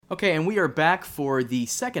Okay, and we are back for the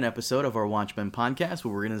second episode of our Watchmen podcast,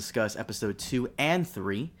 where we're going to discuss episode 2 and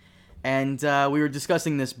 3. And we were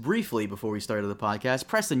discussing this briefly before we started the podcast.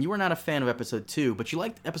 Preston, you were not a fan of episode 2, but you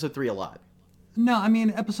liked episode 3 a lot. No, I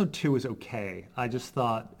mean, episode 2 was okay. I just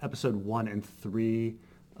thought episode 1 and 3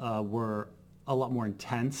 were a lot more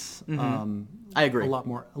intense. I agree. A lot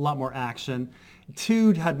more action.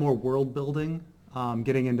 2 had more world building,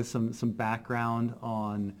 getting into some background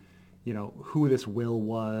on, who this Will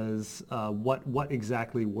was, what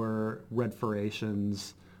exactly were Red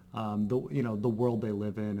Furations, the world they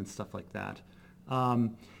live in and stuff like that.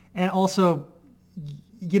 And also,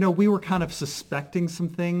 we were kind of suspecting some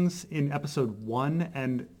things in episode 1,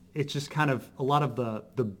 and it's just kind of a lot of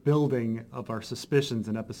the building of our suspicions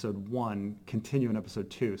in episode 1 continue in episode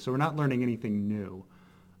 2. So we're not learning anything new.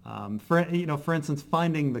 For instance,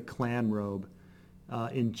 finding the clan robe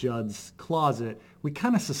in Judd's closet, we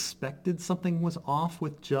kind of suspected something was off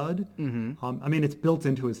with Judd. I mean, it's built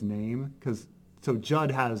into his name, so Judd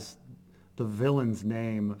has the villain's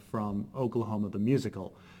name from Oklahoma the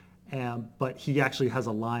musical, but he actually has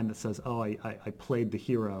a line that says, "Oh, I played the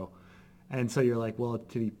hero." And so you're like, well,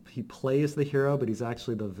 did he plays the hero, but he's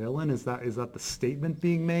actually the villain? Is that the statement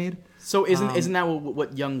being made? So isn't that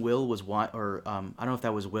what young Will was or I don't know if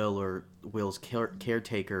that was Will or Will's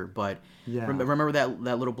caretaker, but yeah. Remember that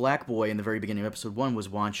little black boy in the very beginning of episode 1 was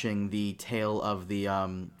watching the tale of the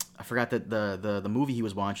I forgot the movie he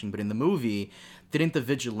was watching, but in the movie, didn't the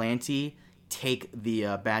vigilante take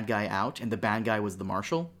the bad guy out, and the bad guy was the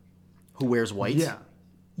marshal who wears white? Yeah.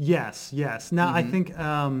 Yes. Now I think.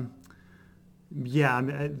 Yeah, I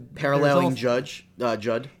mean, paralleling Judd.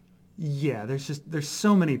 Yeah, there's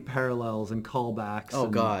so many parallels and callbacks. Oh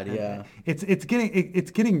God, yeah. It's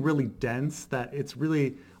getting really dense that it's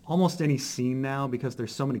really almost any scene now, because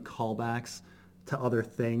there's so many callbacks to other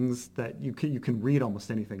things that you can read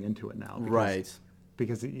almost anything into it now.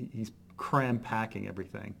 Because he's cram packing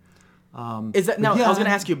everything. Is that now? Yeah. I was going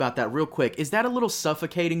to ask you about that real quick. Is that a little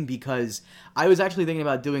suffocating? Because I was actually thinking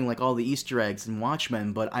about doing like all the Easter eggs in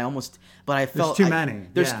Watchmen, but I felt there's too many.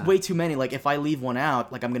 There's way too many. Like if I leave one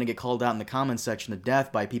out, like I'm going to get called out in the comments section to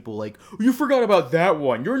death by people like, "You forgot about that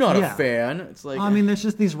one. You're not a fan." It's like, I mean, there's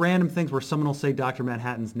just these random things where someone will say Dr.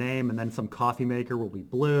 Manhattan's name, and then some coffee maker will be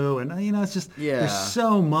blue, and it's just there's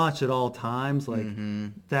so much at all times, like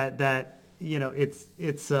that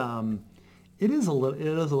it is a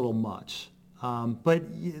little much, but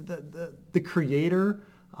the creator,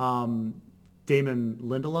 Damon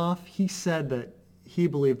Lindelof, he said that he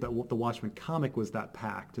believed that the Watchmen comic was that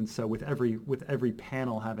packed, and so with every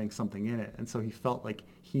panel having something in it, and so he felt like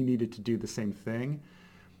he needed to do the same thing.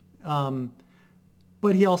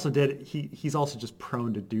 But he also did. He's also just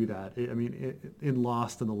prone to do that. I mean, in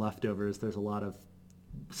Lost and The Leftovers, there's a lot of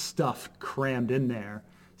stuff crammed in there.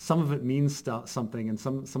 Some of it means something, and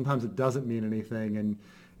sometimes it doesn't mean anything,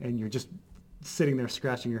 and you're just sitting there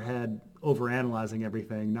scratching your head, overanalyzing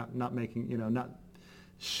everything, not making not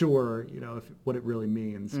sure what it really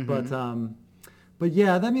means. But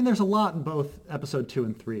yeah, I mean, there's a lot in both episode 2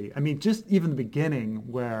 and 3. I mean, just even the beginning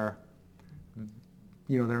where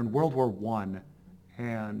they're in World War I,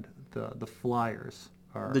 and the Flyers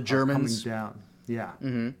are Germans coming down.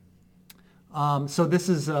 Yeah. So this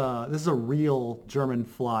is a real German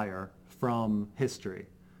flyer from history.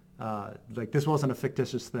 Like, this wasn't a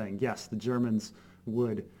fictitious thing. Yes, the Germans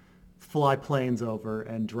would fly planes over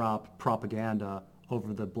and drop propaganda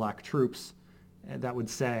over the black troops, and that would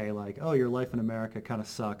say like, "Oh, your life in America kind of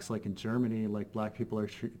sucks. Like in Germany, like black people are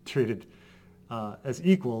treated as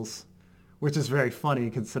equals," which is very funny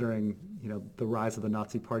considering the rise of the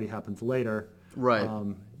Nazi Party happens later. Right.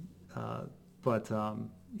 But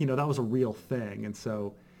that was a real thing, and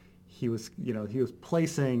so he was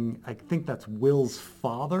placing. I think that's Will's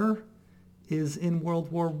father is in World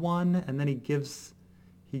War I, and then he gives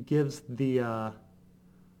the.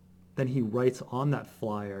 Then he writes on that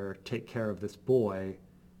flyer, "Take care of this boy,"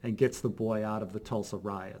 and gets the boy out of the Tulsa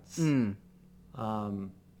riots. And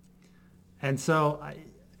so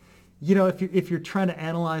if you're trying to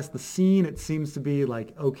analyze the scene, it seems to be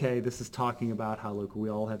like, okay, this is talking about how we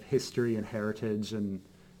all have history and heritage, and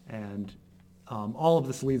all of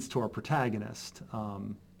this leads to our protagonist,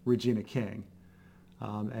 Regina King,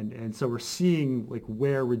 and so we're seeing like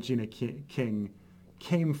where Regina King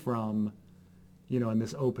came from, in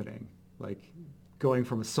this opening, like going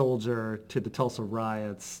from a soldier to the Tulsa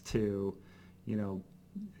riots to,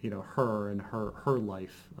 her and her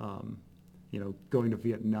life. Going to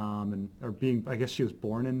Vietnam or being, I guess she was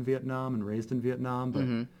born in Vietnam and raised in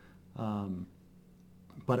Vietnam,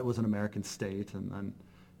 but it was an American state, and then,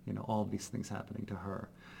 all of these things happening to her.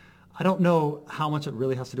 I don't know how much it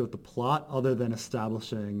really has to do with the plot other than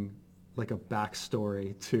establishing like a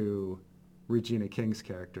backstory to Regina King's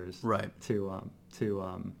characters. Right.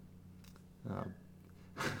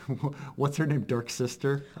 What's her name? Dirk's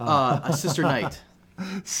sister? A Sister Knight.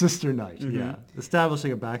 Sister Knight, yeah.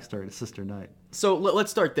 Establishing a backstory to Sister Knight. So let's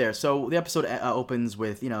start there. So the episode opens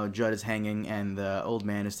with, Judd is hanging and the old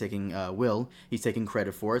man is taking, Will, he's taking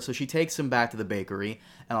credit for it. So she takes him back to the bakery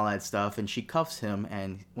and all that stuff, and she cuffs him,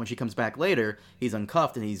 and when she comes back later, he's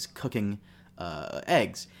uncuffed and he's cooking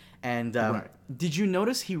eggs. And Right. Did you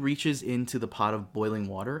notice he reaches into the pot of boiling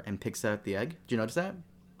water and picks out the egg? Did you notice that?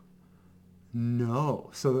 No,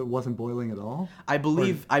 so it wasn't boiling at all? I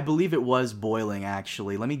believe it was boiling,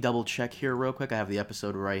 actually. Let me double check here real quick. I have the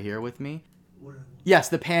episode right here with me. Yes,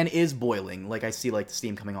 the pan is boiling. Like, I see, like, the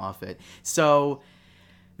steam coming off it. So,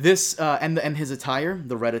 this, and his attire,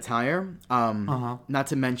 the red attire, not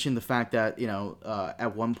to mention the fact that,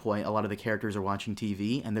 at one point, a lot of the characters are watching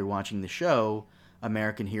TV, and they're watching the show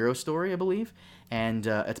American Hero Story, I believe, and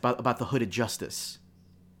it's about the Hooded Justice.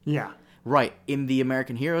 Yeah. Right. In the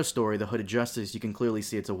American Hero Story, the Hooded Justice, you can clearly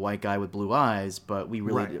see it's a white guy with blue eyes, but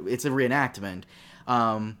it's a reenactment.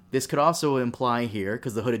 This could also imply here,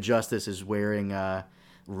 because the Hooded Justice is wearing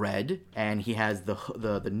red, and he has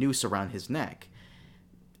the noose around his neck.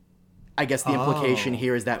 I guess the implication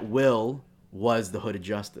here is that Will was the Hooded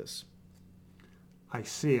Justice. I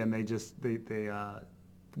see, and they in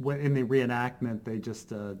the reenactment, they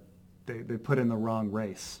just they put in the wrong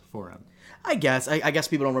race for him. I guess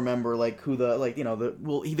people don't remember like who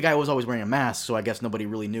the guy was always wearing a mask, so I guess nobody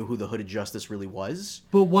really knew who the Hooded Justice really was.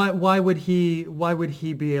 But why would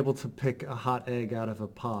he be able to pick a hot egg out of a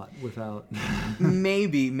pot without?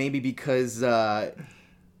 maybe because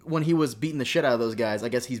when he was beating the shit out of those guys, I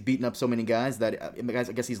guess he's beaten up so many guys that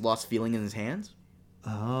I guess he's lost feeling in his hands.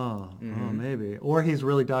 Oh, maybe. Or he's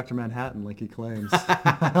really Dr. Manhattan, like he claims.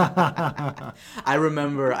 I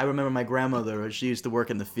remember my grandmother. She used to work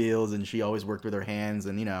in the fields, and she always worked with her hands,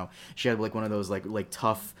 and she had like one of those like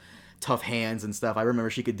tough hands and stuff. I remember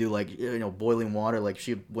she could do like boiling water, like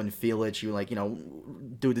she wouldn't feel it. She would like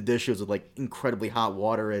do the dishes with like incredibly hot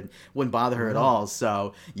water, and wouldn't bother her at all.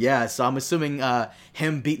 So yeah, so I'm assuming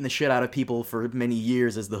him beating the shit out of people for many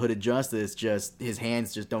years as the Hooded Justice, just his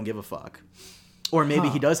hands just don't give a fuck. Or maybe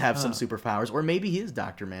he does have some superpowers, or maybe he is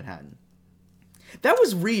Dr. Manhattan. That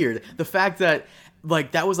was weird. The fact that,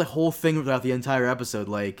 like, that was the whole thing throughout the entire episode,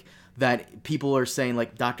 like, that people are saying,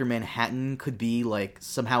 like, Dr. Manhattan could be, like,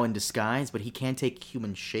 somehow in disguise, but he can't take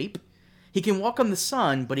human shape. He can walk on the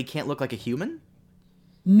sun, but he can't look like a human?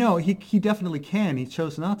 No, he definitely can. He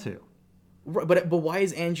chose not to. But why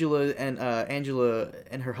is Angela and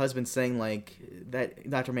her husband saying, like, that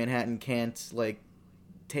Dr. Manhattan can't, like,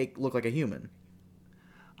 look like a human?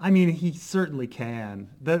 I mean, he certainly can.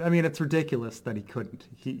 It's ridiculous that he couldn't.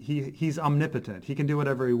 He's omnipotent. He can do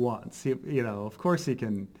whatever he wants. Of course he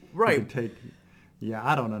can. Right. He can take. Yeah,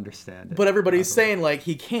 I don't understand it. But everybody's saying like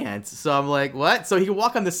he can't. So I'm like, what? So he can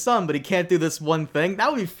walk on the sun, but he can't do this one thing?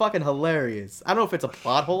 That would be fucking hilarious. I don't know if it's a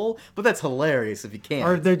plot hole, but that's hilarious if he can't.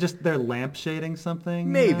 Or they're lampshading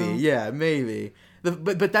something. Maybe, yeah, maybe.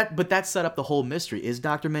 But that set up the whole mystery. Is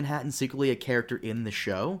Dr. Manhattan secretly a character in the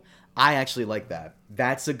show? I actually like that.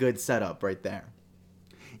 That's a good setup right there.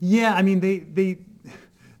 Yeah, I mean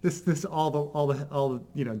this all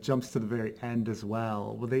the jumps to the very end as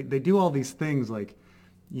well. Well, they do all these things like,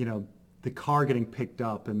 the car getting picked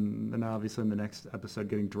up and then obviously in the next episode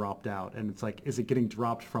getting dropped out, and it's like, is it getting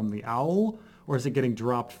dropped from the owl or is it getting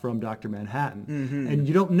dropped from Dr. Manhattan? Mm-hmm. And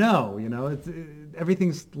you don't know.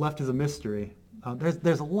 Everything's left as a mystery.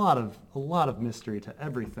 There's a lot of mystery to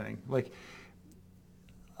everything. Like,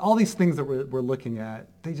 all these things that we're looking at,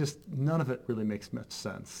 none of it really makes much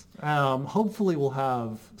sense. Hopefully we'll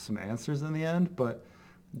have some answers in the end, but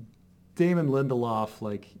Damon Lindelof,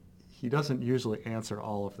 like, he doesn't usually answer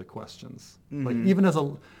all of the questions. Mm-hmm. Like, even as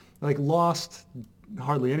Lost,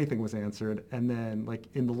 hardly anything was answered, and then, like,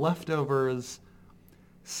 in The Leftovers,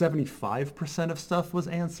 75% of stuff was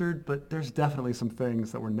answered, but there's definitely some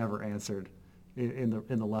things that were never answered in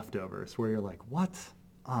the Leftovers, where you're like, what?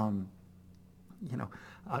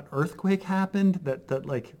 An earthquake happened that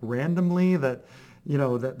like randomly that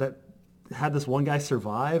had this one guy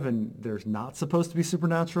survive, and there's not supposed to be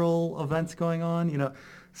supernatural events going on,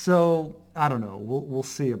 So I don't know. We'll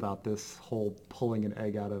see about this whole pulling an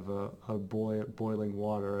egg out of a boiling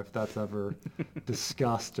water, if that's ever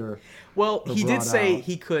discussed or. Well, he did say out.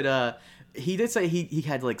 he could. He did say he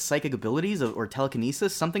had like psychic abilities or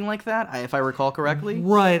telekinesis, something like that, if I recall correctly.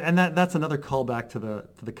 Right, and that's another callback to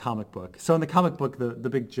the comic book. So in the comic book, the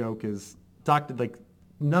big joke is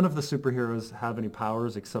none of the superheroes have any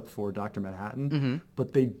powers except for Dr. Manhattan,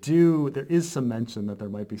 but there is some mention that there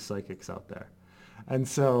might be psychics out there. And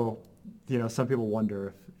so, some people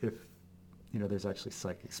wonder if there's actually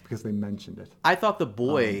psychics because they mentioned it. I thought the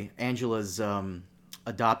boy, Angela's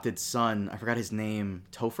adopted son, I forgot his name,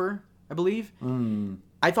 Topher, I believe.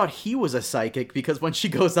 I thought he was a psychic because when she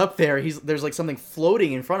goes up there, there's like something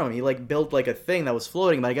floating in front of him. He like built like a thing that was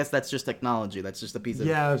floating, but I guess that's just technology. That's just a piece of...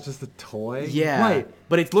 Yeah, it was just a toy. Yeah, right.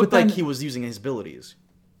 But it looked like he was using his abilities.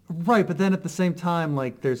 Right, but then at the same time,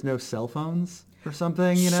 like, there's no cell phones or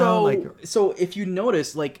something, So if you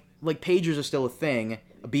notice, like pagers are still a thing,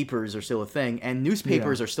 beepers are still a thing, and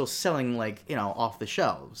newspapers are still selling, like, off the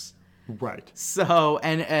shelves. Right. So,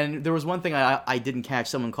 and there was one thing I didn't catch,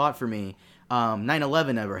 someone caught for me.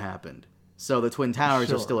 9/11 never happened. So the Twin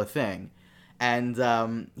Towers are still a thing. And,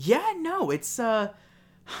 it's, how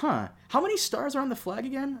many stars are on the flag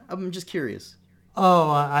again? I'm just curious. Oh,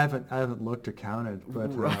 I haven't looked or counted,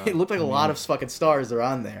 but... Right. It looked like a lot of fucking stars are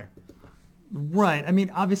on there. Right. I mean,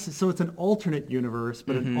 obviously, so it's an alternate universe,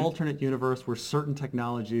 but an alternate universe where certain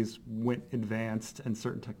technologies went advanced and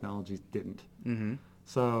certain technologies didn't. Mm-hmm.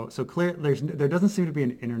 So clear, there doesn't seem to be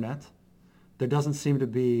an internet. There doesn't seem to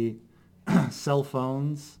be cell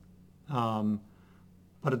phones.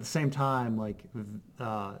 But at the same time, like,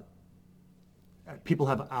 people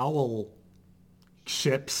have owl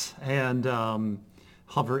ships and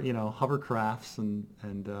hovercrafts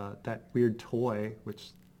and that weird toy, which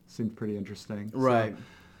seemed pretty interesting. Right.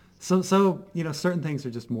 So certain things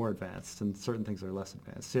are just more advanced and certain things are less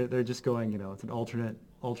advanced. So they're just going, it's an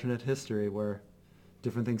alternate history where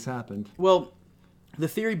different things happened. Well, the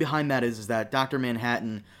theory behind that is that Dr.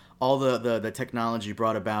 Manhattan, all the technology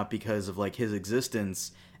brought about because of, like, his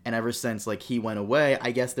existence, and ever since, like, he went away,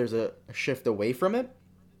 I guess there's a shift away from it.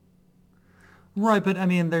 Right, but I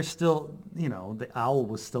mean, there's still, the owl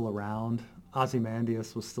was still around.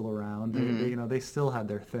 Ozymandias was still around. They still had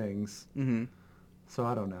their things. Mm-hmm. So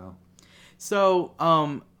I don't know.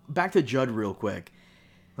 So, back to Judd real quick.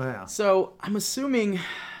 Yeah. So, I'm assuming...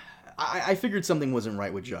 I figured something wasn't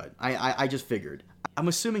right with Judd. I just figured. I'm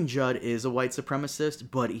assuming Judd is a white supremacist,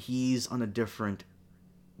 but he's on a different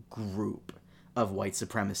group of white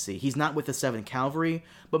supremacy. He's not with the 7th Cavalry,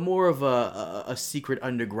 but more of a secret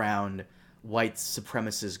underground white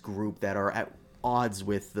supremacist group that are at odds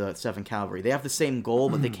with the 7th Cavalry. They have the same goal,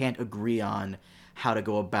 but they can't agree on how to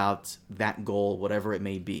go about that goal, whatever it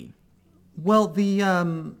may be. Well, this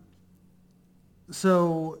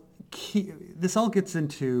all gets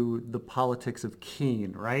into the politics of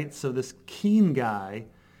Keene, right? So this Keene guy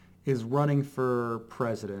is running for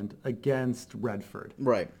president against Redford.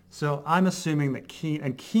 Right. So I'm assuming that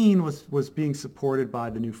Keene was being supported by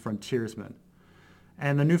the New Frontiersman.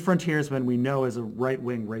 And the New Frontiersman we know is a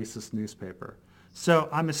right-wing racist newspaper. So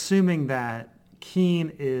I'm assuming that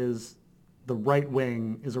Keene is a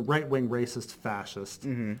right-wing racist fascist.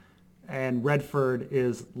 Mm-hmm. And Redford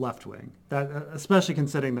is left-wing. That, especially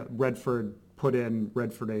considering that Redford put in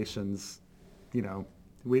Redfordations,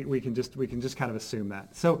 we can just kind of assume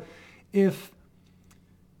that. So, if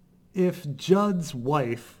Judd's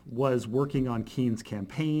wife was working on Keene's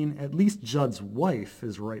campaign, at least Judd's wife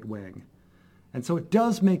is right-wing, and so it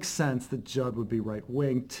does make sense that Judd would be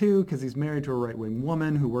right-wing too, because he's married to a right-wing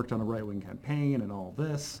woman who worked on a right-wing campaign and all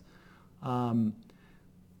this.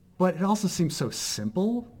 But it also seems so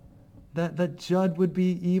simple. That Judd would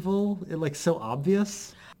be evil, like so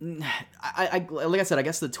obvious. Like I said, I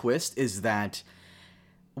guess the twist is that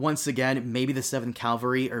once again, maybe the 7th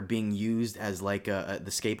Cavalry are being used as like the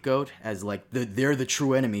scapegoat, as like they're the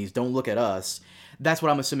true enemies. Don't look at us. That's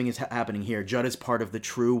what I'm assuming is happening here. Judd is part of the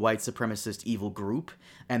true white supremacist evil group,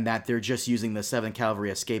 and that they're just using the 7th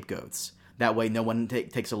Cavalry as scapegoats. That way, no one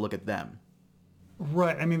takes a look at them.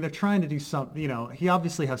 Right. I mean, they're trying to do something. He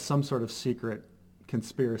obviously has some sort of secret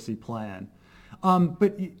conspiracy plan.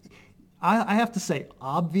 But I have to say,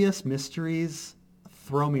 obvious mysteries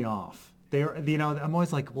throw me off. I'm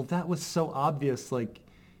always like, well, that was so obvious. Like,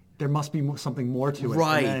 there must be something more to it.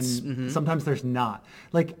 Right. And sometimes there's not.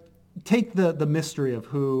 Like, take the mystery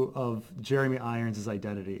of Jeremy Irons'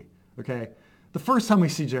 identity. Okay, the first time we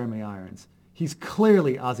see Jeremy Irons, he's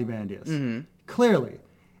clearly Ozymandias. Mm-hmm. Clearly.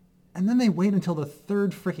 And then they wait until the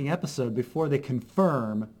 3rd freaking episode before they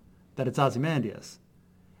confirm that it's Ozymandias.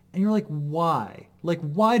 And you're like, why? Like,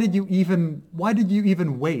 why did you even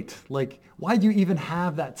wait? Like, why do you even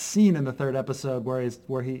have that scene in the 3rd episode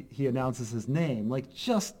where he announces his name? Like,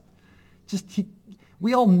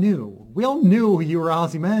 we all knew you were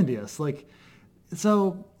Ozymandias. Like,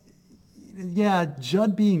 so, yeah,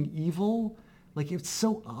 Judd being evil, like, it's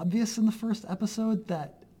so obvious in the 1st episode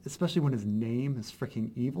that especially when his name is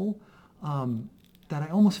freaking evil, that I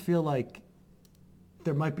almost feel like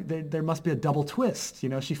there must be a double twist. You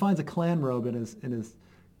know, she finds a Klan robe in his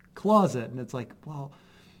closet, and it's like, well,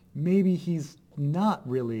 maybe he's not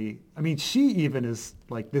really. I mean, she even is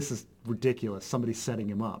like, this is ridiculous. Somebody's setting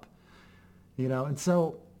him up, you know, and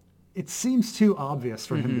so it seems too obvious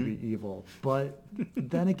for him to be evil. But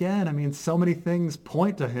then again, I mean, so many things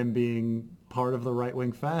point to him being part of the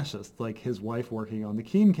right-wing fascists, like his wife working on the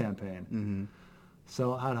Keane campaign.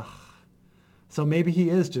 So maybe he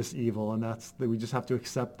is just evil, and we just have to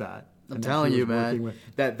accept that. I'm telling you, man,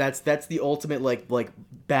 that's the ultimate like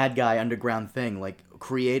bad guy underground thing. Like,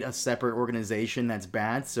 create a separate organization that's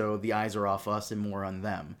bad, so the eyes are off us and more on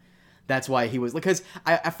them. That's why he was, because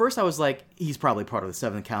at first I was like, he's probably part of the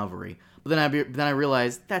 7th Cavalry, but then I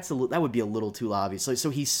realized that would be a little too obvious. So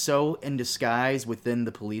he's so in disguise within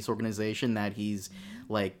the police organization that he's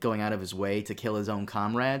like going out of his way to kill his own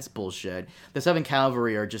comrades. Bullshit. The 7th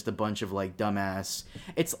Cavalry are just a bunch of like dumbass.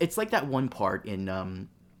 It's like that one part in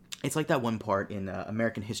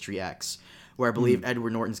American History X, where I believe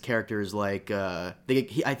Edward Norton's character is like, I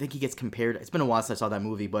think he gets compared. It's been a while since I saw that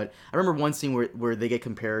movie, but I remember one scene where they get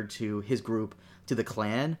compared to his group to the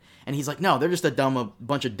Klan, and he's like, no, they're just a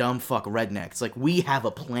bunch of dumb fuck rednecks. Like, we have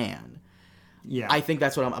a plan. Yeah, I think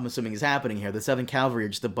that's what I'm assuming is happening here. The 7th Cavalry are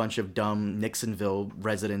just a bunch of dumb Nixonville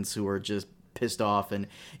residents who are just pissed off and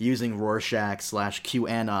using Rorschach /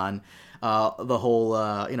 QAnon. The whole,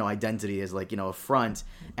 identity is like, a front,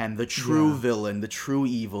 and the true villain, the true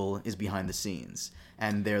evil is behind the scenes.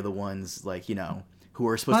 And they're the ones, like, who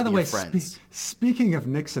are supposed to be your friends. Speaking of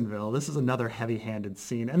Nixonville, this is another heavy-handed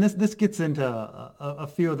scene. And this gets into a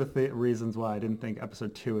few of the reasons why I didn't think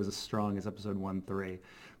episode 2 is as strong as episode 1-3.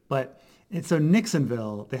 But so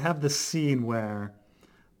Nixonville, they have this scene where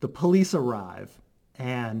the police arrive,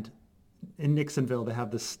 and in Nixonville, they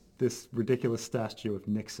have this ridiculous statue of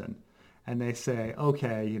Nixon. And they say,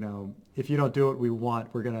 okay, if you don't do what we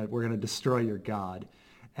want, we're gonna destroy your god.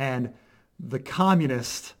 And the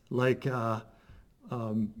communist, like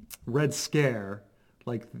Red Scare,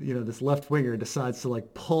 like this left winger decides to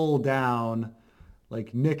like pull down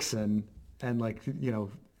like Nixon and like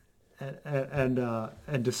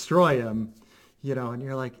and destroy him, and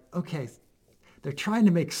you're like, okay, they're trying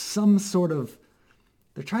to make some sort of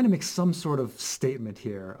statement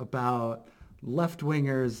here about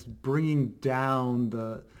left-wingers bringing down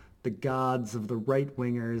the gods of the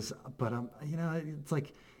right-wingers, but it's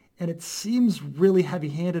like, and it seems really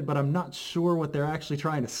heavy-handed, but I'm not sure what they're actually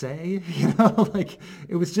trying to say. Like,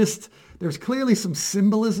 it was just, there's clearly some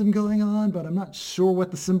symbolism going on, but I'm not sure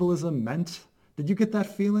what the symbolism meant. Did you get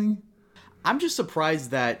that feeling? I'm just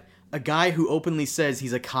surprised that a guy who openly says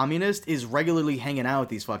he's a communist is regularly hanging out with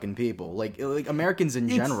these fucking people, like Americans in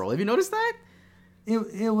general. Have you noticed that?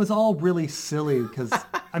 It was all really silly because,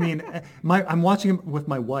 I mean, I'm watching him with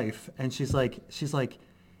my wife, and she's like,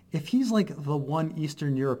 if he's like the one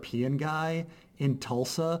Eastern European guy in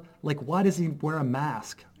Tulsa, like, why does he wear a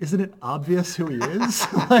mask? Isn't it obvious who he is?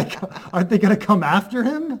 Like, aren't they going to come after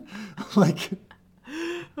him? Like,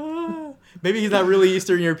 maybe he's not really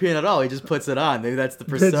Eastern European at all. He just puts it on. Maybe that's the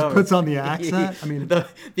persona. Just puts on the accent. I mean,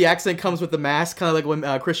 the accent comes with the mask, kind of like when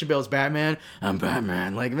Christian Bale's Batman. I'm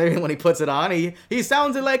Batman. Like, maybe when he puts it on, he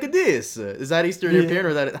sounds like this. Is that Eastern European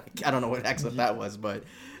or that? I don't know what accent that was, but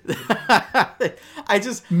I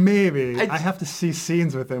have to see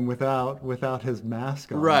scenes with him without his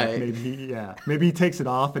mask on. Right. Maybe he takes it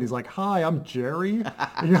off and he's like, "Hi, I'm Jerry,"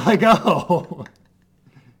 and you're like, "Oh."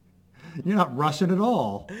 You're not Russian at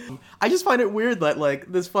all. I just find it weird that,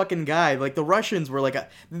 like, this fucking guy, like, the Russians were, like,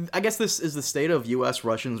 I guess this is the state of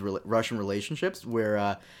U.S.-Russian relationships,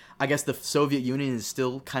 where, I guess the Soviet Union is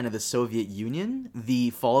still kind of the Soviet Union. The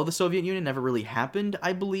fall of the Soviet Union never really happened,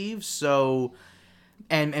 I believe, so,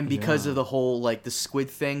 and because of the whole, like, the squid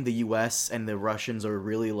thing, the U.S. and the Russians are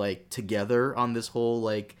really, like, together on this whole,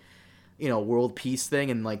 like, world peace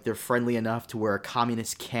thing, and, like, they're friendly enough to where a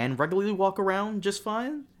communist can regularly walk around just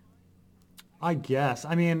fine. I guess.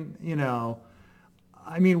 I mean, where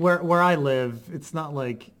I live, it's not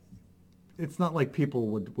like people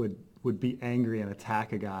would be angry and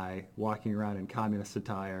attack a guy walking around in communist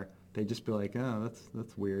attire. They'd just be like, "Oh,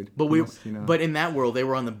 that's weird." But but in that world, they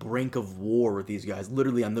were on the brink of war with these guys,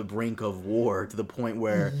 literally on the brink of war, to the point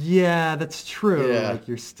where. Yeah, that's true. Yeah. Like,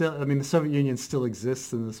 the Soviet Union still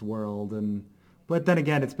exists in this world, but then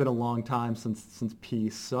again, it's been a long time since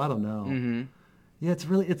peace, so I don't know. Mm-hmm. Yeah,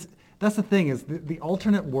 that's the thing, is the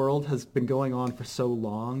alternate world has been going on for so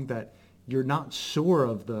long that you're not sure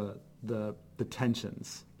of the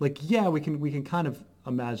tensions. Like, yeah, we can kind of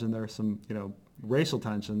imagine there are some, racial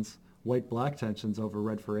tensions, white-black tensions over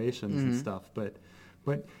red furations and stuff, but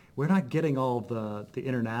we're not getting all of the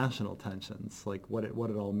international tensions, like what it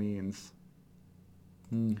all means.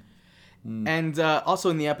 And also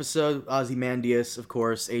in the episode, Ozymandias, of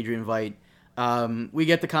course, Adrian Veidt, we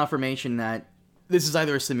get the confirmation that this is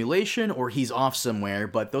either a simulation or he's off somewhere,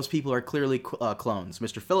 but those people are clearly clones.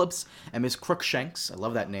 Mr. Phillips and Miss Crookshanks, I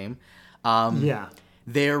love that name.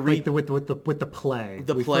 They're with the play.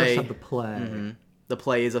 The we play. First have the play. Mm-hmm. The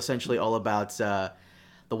play is essentially all about the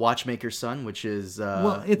Watchmaker's son, which is Joel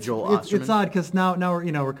Osterman. It's odd because now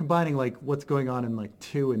we're combining like what's going on in like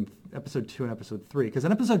episode 2 and episode 3. Because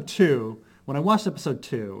in episode 2, when I watched episode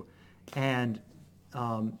 2, and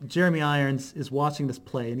Jeremy Irons is watching this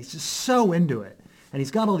play and he's just so into it, and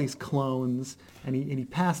he's got all these clones, and he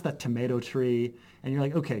passed that tomato tree, and you're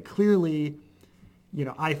like, okay, clearly,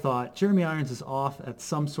 I thought Jeremy Irons is off at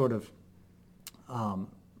some sort of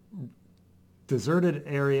deserted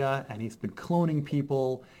area, and he's been cloning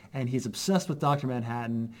people, and he's obsessed with Dr.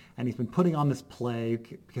 Manhattan, and he's been putting on this play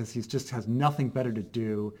because he just has nothing better to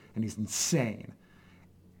do, and he's insane.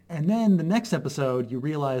 And then the next episode, you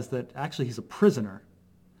realize that actually he's a prisoner.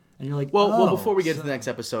 And you're like, well, before we get to the next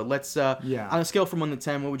episode, let's, on Yeah. a scale from 1 to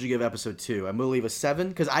 10, what would you give episode 2? I'm going to leave a 7,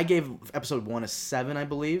 because I gave episode 1 a 7, I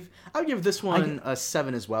believe. I would give this one a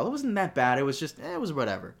 7 as well. It wasn't that bad. It was just, it was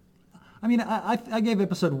whatever. I mean, I gave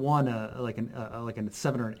episode 1 like a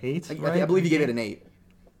 7 or an 8. Right? I believe you gave it an 8.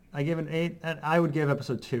 I gave it an 8, and I would give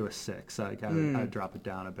episode 2 a 6. I'd drop it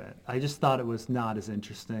down a bit. I just thought it was not as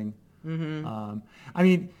interesting. Mm-hmm. I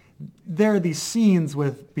mean, there are these scenes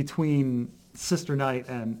between Sister Night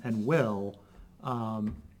and Will,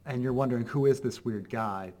 and you're wondering who is this weird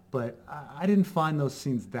guy. But I didn't find those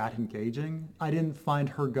scenes that engaging. I didn't find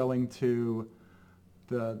her going to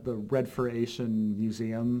the Red Federation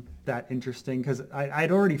Museum that interesting, because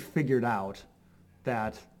I'd already figured out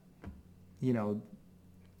that,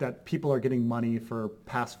 that people are getting money for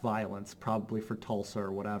past violence, probably for Tulsa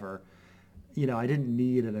or whatever. I didn't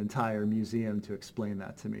need an entire museum to explain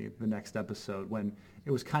that to me the next episode, when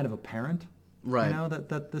it was kind of apparent, right?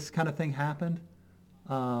 That this kind of thing happened.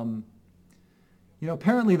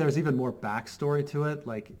 Apparently there's even more backstory to it.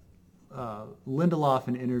 Like Lindelof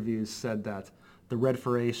in interviews said that the Red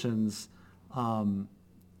Federations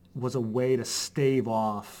was a way to stave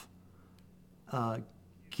off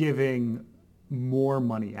giving more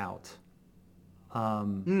money out.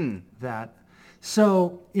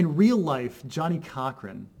 So in real life, Johnny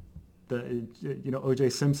Cochran, the O.J.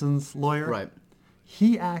 Simpson's lawyer, right?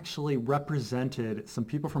 He actually represented some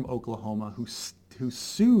people from Oklahoma who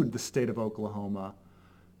sued the state of Oklahoma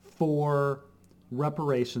for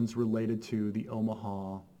reparations related to the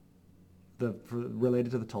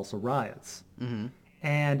related to the Tulsa riots. Mm-hmm.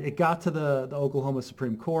 And it got to the Oklahoma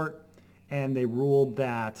Supreme Court, and they ruled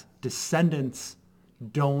that descendants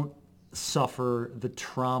don't suffer the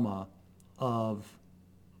trauma of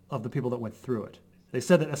the people that went through it. They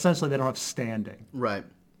said that essentially they don't have standing. Right.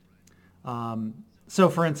 So,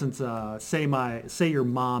 for instance, say your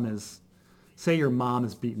mom is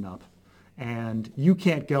beaten up, and you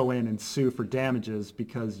can't go in and sue for damages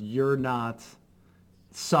because you're not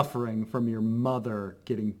suffering from your mother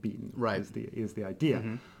getting beaten. Right. Is the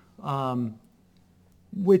idea. Mm-hmm.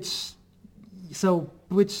 Which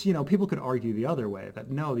people could argue the other way, that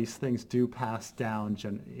no, these things do pass down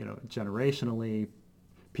generationally.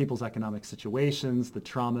 People's economic situations, the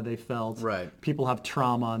trauma they felt. Right. People have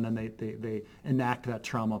trauma, and then they enact that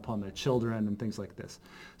trauma upon their children and things like this.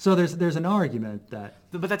 So there's an argument that.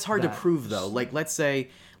 But that's hard to prove, though. Like let's say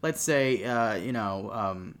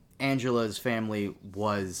Angela's family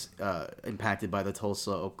was impacted by the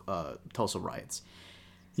Tulsa riots.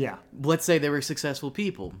 Yeah. Let's say they were successful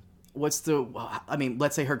people. Let's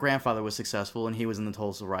say her grandfather was successful and he was in the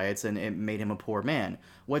Tulsa riots and it made him a poor man.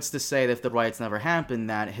 What's to say that if the riots never happened,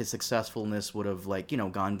 that his successfulness would have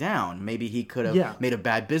gone down? Maybe he could have made a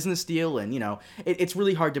bad business deal, and it's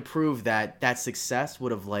really hard to prove that success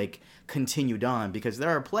would have continued on, because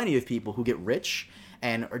there are plenty of people who get rich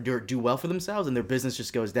and do well for themselves and their business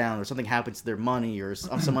just goes down, or something happens to their money, or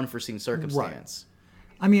some unforeseen circumstance. Right.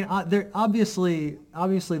 I mean, there obviously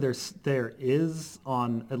there is,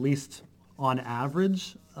 on at least on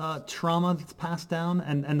average, trauma that's passed down,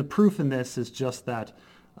 and the proof in this is just that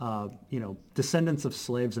descendants of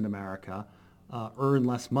slaves in America earn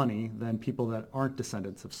less money than people that aren't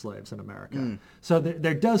descendants of slaves in America. Mm. So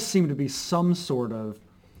there does seem to be some sort of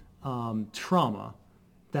trauma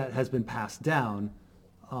that has been passed down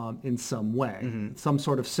in some way, mm-hmm. some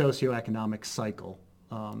sort of socioeconomic cycle.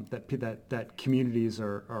 That communities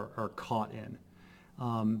are caught in,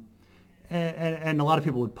 and a lot of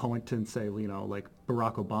people would point to and say, you know, like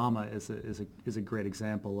Barack Obama is a great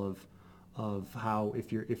example of how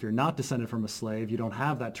if you're not descended from a slave, you don't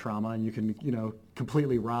have that trauma, and you can, you know,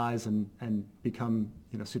 completely rise and become,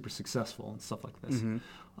 you know, super successful and stuff like this.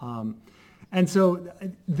 And so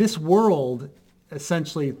this world,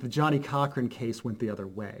 essentially, the Johnny Cochran case went the other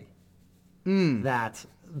way. That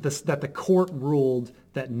the court ruled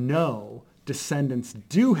that no, descendants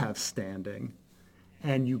do have standing,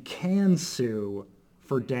 and you can sue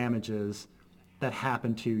for damages that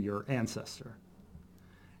happened to your ancestor.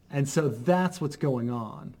 And so that's what's going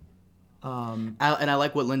on. And I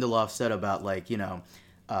like what Lindelof said about, like, you know,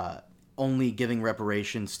 only giving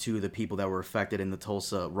reparations to the people that were affected in the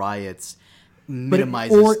Tulsa riots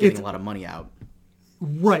minimizes getting a lot of money out.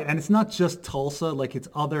 Right, and it's not just Tulsa. Like, it's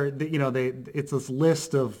other, you know, it's this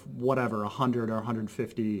list of whatever 100 or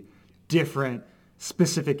 150 different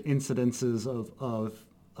specific incidences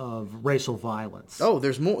of racial violence. Oh,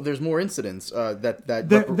 there's more incidents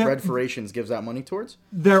that reparations gives out money towards.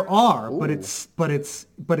 There are, Ooh. but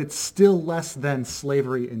it's still less than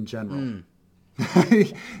slavery in general. They're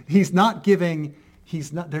not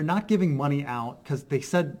giving money out because they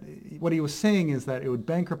said what he was saying is that it would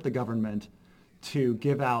bankrupt the government to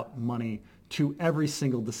give out money to every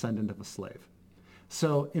single descendant of a slave.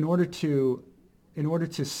 So in order to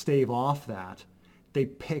stave off that, they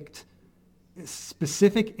picked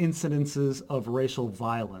specific incidences of racial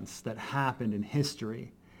violence that happened in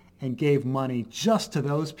history and gave money just to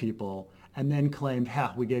those people, and then claimed,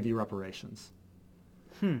 we gave you reparations.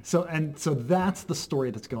 So that's the story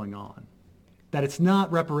that's going on. That it's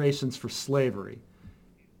not reparations for slavery.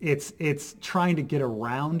 It's trying to get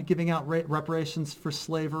around giving out reparations for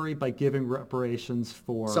slavery by giving reparations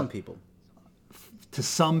for some people. To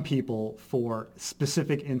some people for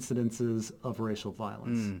specific incidences of racial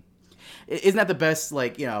violence. Isn't that the best,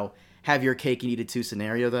 like, you know, have your cake and eat it too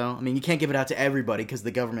scenario, though? I mean, you can't give it out to everybody because the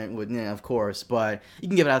government would, yeah, of course, but you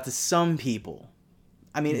can give it out to some people.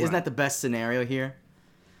 I mean, Isn't that the best scenario here?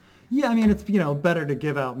 Yeah, I mean, it's, you know, better to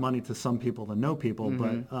give out money to some people than no people,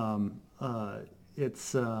 but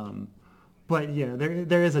but yeah,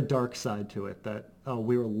 there is a dark side to it that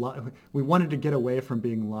we wanted to get away from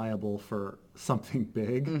being liable for something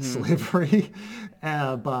big, slavery,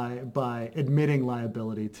 by admitting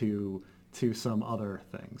liability to some other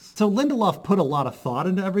things. So Lindelof put a lot of thought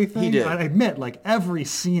into everything. He did. I admit, like, every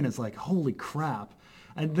scene is like, holy crap.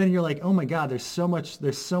 And then you're like, oh my God, there's so much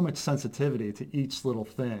sensitivity to each little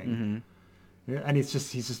thing. And he's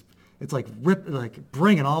just it's like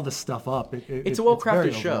bringing all this stuff up. It's a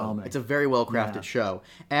well-crafted show. It's a very well-crafted show.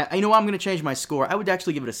 And you know what? I'm going to change my score. I would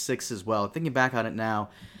actually give it a 6 as well. Thinking back on it now,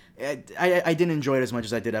 I didn't enjoy it as much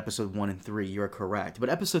as I did episode 1 and 3. You're correct. But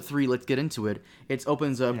episode 3, let's get into it. It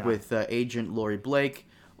opens up with Agent Laurie Blake,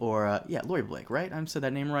 or Laurie Blake, right? I said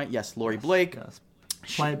that name right? Yes, Laurie Blake. Yes.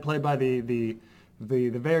 Played by the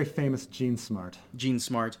very famous Jean Smart. Jean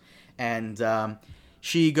Smart. And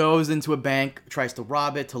she goes into a bank, tries to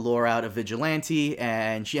rob it to lure out a vigilante,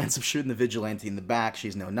 and she ends up shooting the vigilante in the back.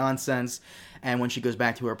 She's no nonsense. And when she goes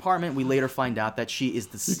back to her apartment, we later find out that she is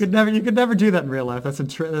the... You could never do that in real life. That's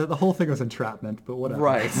the whole thing was entrapment, but whatever.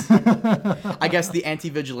 Right. I guess the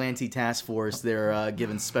anti-vigilante task force, they're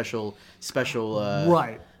given special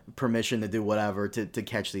right. permission to do whatever to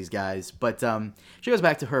catch these guys. But she goes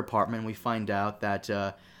back to her apartment, and we find out that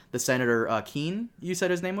the Senator Keene, you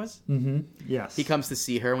said his name was? Mm-hmm. Yes. He comes to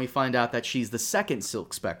see her, and we find out that she's the second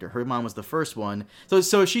Silk Spectre. Her mom was the first one.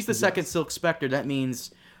 So if she's the second Silk Spectre, that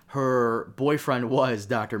means her boyfriend was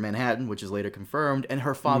Dr. Manhattan, which is later confirmed, and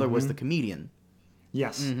her father was the comedian.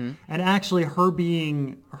 Yes. And actually her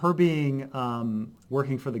being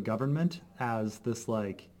working for the government as this,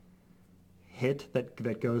 like, hit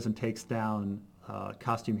that goes and takes down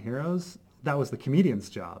costume heroes, that was the comedian's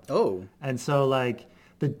job. Oh. And so, like,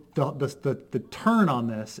 the turn on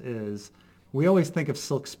this is, we always think of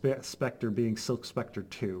Silk Spectre being Silk Spectre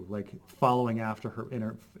 2, like following after her in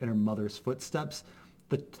her mother's footsteps.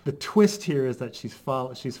 The twist here is that she's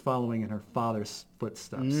following in her father's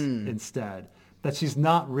footsteps instead. That she's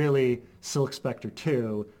not really Silk Spectre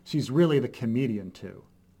 2, she's really the comedian 2.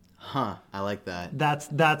 Huh, I like that. That's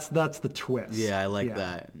the twist. Yeah, I like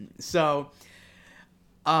that. So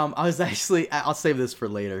I'll save this for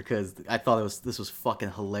later because I thought this was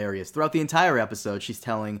fucking hilarious. Throughout the entire episode, she's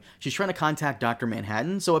trying to contact Dr.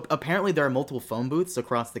 Manhattan. So apparently there are multiple phone booths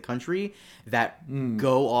across the country that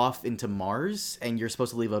go off into Mars, and you're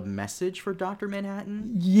supposed to leave a message for Dr.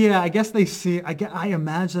 Manhattan. Yeah, I guess I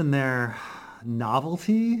imagine they're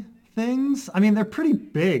novelty things. I mean, they're pretty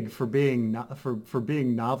big for being for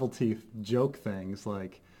being novelty joke things,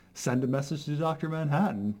 like send a message to Dr.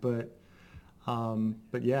 Manhattan, but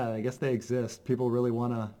But yeah, I guess they exist. People really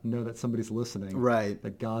want to know that somebody's listening. Right.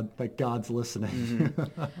 That God's listening.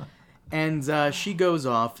 And she goes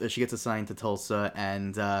off. She gets assigned to Tulsa,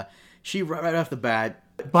 and she right off the bat.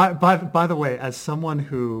 By the way, as someone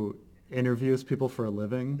who interviews people for a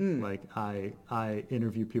living, like I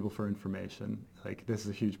interview people for information. Like this is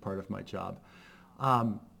a huge part of my job.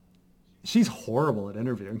 She's horrible at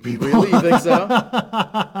interviewing people. Really, you think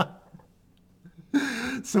so?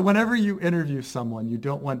 So whenever you interview someone, you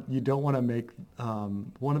don't want to make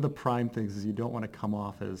one of the prime things is you don't want to come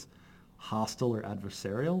off as hostile or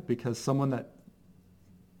adversarial, because someone that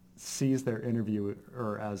sees their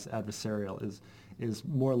interviewer as adversarial is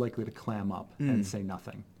more likely to clam up and say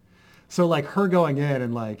nothing. So like her going in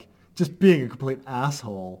and like just being a complete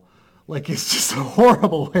asshole, like it's just a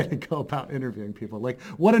horrible way to go about interviewing people. Like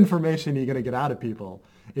what information are you going to get out of people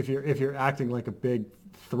if you're acting like a big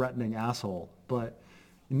threatening asshole? But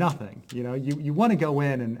nothing, you want to go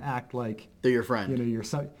in and act like they're your friend.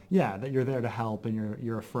 That you're there to help and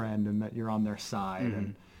you're a friend and that you're on their side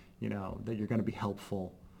and that you're going to be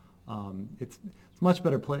helpful. It's much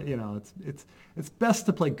better play. It's best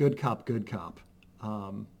to play good cop, good cop.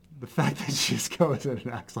 The fact that she just goes in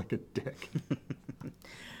and acts like a dick.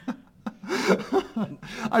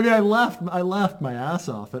 I mean, I laughed my ass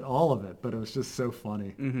off at all of it, but it was just so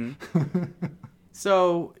funny. Mm-hmm.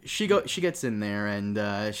 So she gets in there,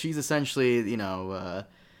 and she's essentially,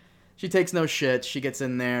 she takes no shit. She gets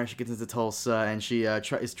in there, she gets into Tulsa, and she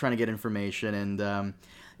is trying to get information. And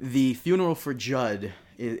the funeral for Judd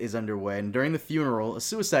is underway. And during the funeral, a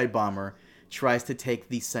suicide bomber tries to take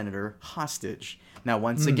the senator hostage. Now,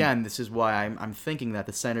 once again, this is why I'm thinking that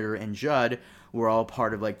the senator and Judd were all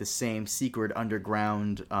part of like the same secret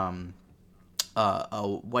underground a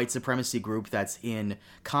white supremacy group that's in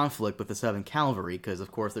conflict with the 7th Cavalry, because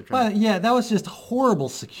of course they're trying. Yeah, that was just horrible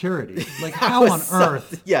security. Like how on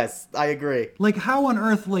earth? Yes, I agree. Like how on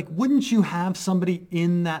earth? Like wouldn't you have somebody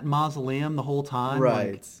in that mausoleum the whole time?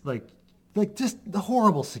 Right. Like just the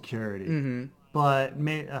horrible security. Mm-hmm. But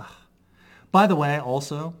by the way,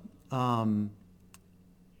 also,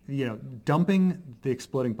 dumping the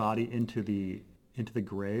exploding body into the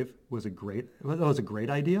grave was a great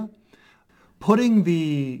idea. Putting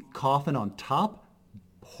the coffin on top,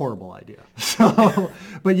 horrible idea. So,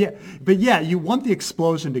 but yeah, you want the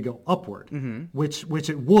explosion to go upward, which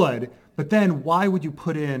it would. But then why would you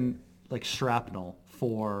put in like shrapnel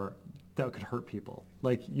that could hurt people?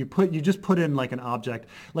 Like you just put in like an object.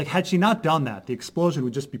 Like had she not done that, the explosion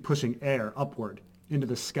would just be pushing air upward into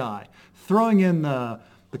the sky. Throwing in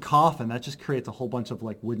the coffin, that just creates a whole bunch of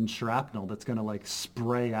like wooden shrapnel that's going to like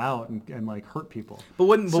spray out and like hurt people. But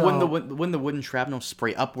wouldn't the wooden shrapnel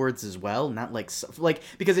spray upwards as well? Not like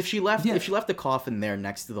because if she left the coffin there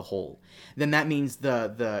next to the hole, then that means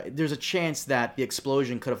there's a chance that the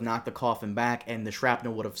explosion could have knocked the coffin back and the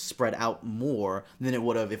shrapnel would have spread out more than it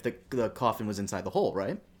would have if the coffin was inside the hole,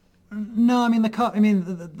 right? No, I mean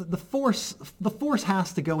the force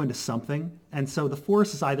has to go into something, and so the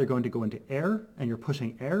force is either going to go into air, and you're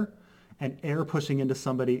pushing air, and air pushing into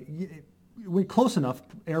somebody. When close enough,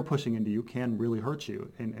 air pushing into you can really hurt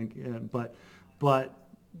you, but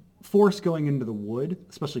force going into the wood,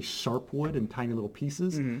 especially sharp wood in tiny little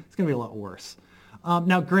pieces, it's going to be a lot worse.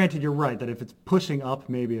 Now, granted, you're right that if it's pushing up,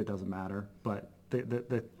 maybe it doesn't matter, but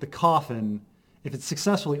the coffin. If it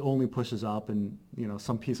successfully only pushes up and,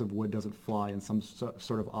 some piece of wood doesn't fly in some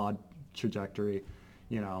sort of odd trajectory,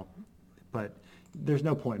 but there's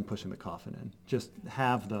no point in pushing the coffin in. Just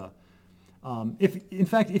have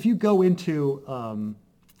if you go into,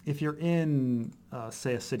 if you're in,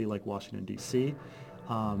 say, a city like Washington, D.C.,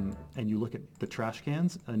 and you look at the trash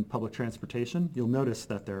cans in public transportation, you'll notice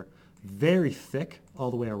that they're very thick all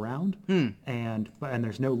the way around, and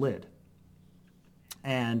there's no lid.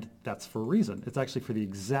 And that's for a reason. It's actually for the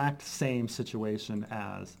exact same situation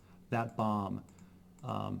as that bomb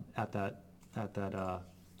at that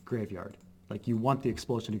graveyard. Like you want the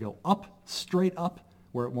explosion to go up, straight up,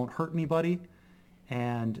 where it won't hurt anybody,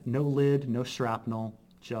 and no lid, no shrapnel,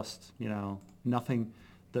 just nothing.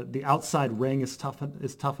 The outside ring is tough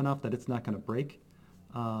enough that it's not going to break,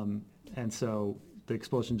 and so the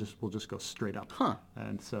explosion will just go straight up. Huh.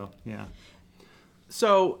 And so yeah.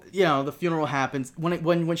 So the funeral happens.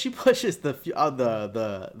 When she pushes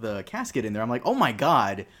the casket in there, I'm like, oh my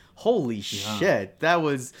god, holy shit, that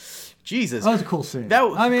was Jesus. That was a cool scene.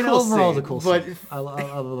 Overall, it was a cool scene. I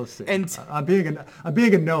love the scene. And I'm being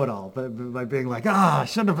a know-it-all, but by being like, I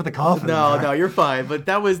shouldn't have put the coffin. No, you're fine. But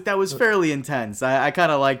that was fairly intense. I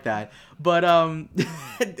kind of like that. But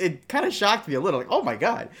it kind of shocked me a little. Like, oh my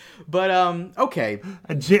god. But okay.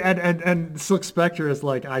 And Silk Spectre is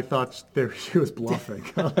like, I thought she was bluffing.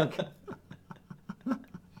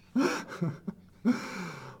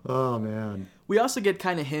 Oh man. We also get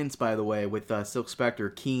kind of hints, by the way, with Silk Spectre.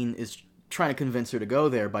 Keen is trying to convince her to go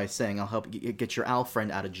there by saying, "I'll help you get your owl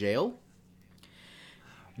friend out of jail."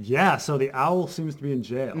 Yeah, so the owl seems to be in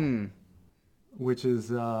jail, which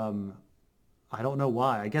is I don't know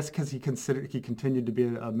why. I guess because he continued to be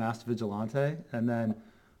a masked vigilante, and then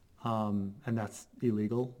and that's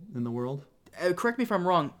illegal in the world. Correct me if I'm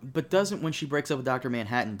wrong, but when she breaks up with Dr.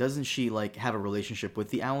 Manhattan, doesn't she like have a relationship with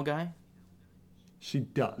the owl guy? She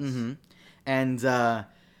does. Mm-hmm. And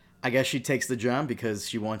I guess she takes the job because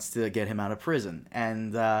she wants to get him out of prison.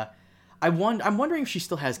 And I'm wondering if she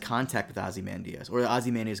still has contact with Ozymandias, or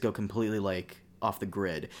Ozymandias go completely like off the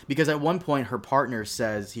grid. Because at one point her partner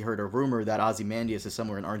says he heard a rumor that Ozymandias is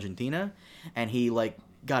somewhere in Argentina, and he like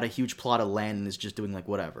got a huge plot of land and is just doing like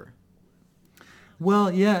whatever.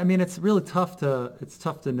 Well, yeah, I mean it's really tough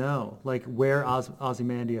to know like where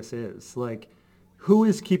Ozymandias is. Like who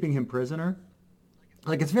is keeping him prisoner?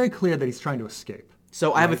 Like it's very clear that he's trying to escape.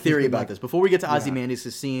 So I have a theory about this. Before we get to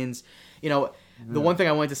Ozymandias' scenes, the one thing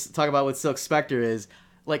I wanted to talk about with Silk Spectre is,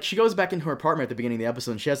 like, she goes back into her apartment at the beginning of the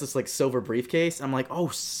episode, and she has this, like, silver briefcase. I'm like, oh,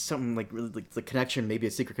 something, like, really, like, the connection, maybe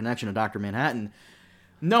a secret connection to Dr. Manhattan.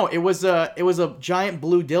 No, it was a giant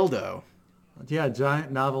blue dildo. Yeah,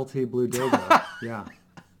 giant novelty blue dildo. Yeah.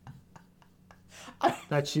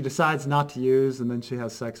 That she decides not to use, and then she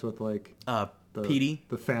has sex with, like... Petey?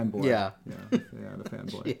 The fanboy. Yeah. Yeah, the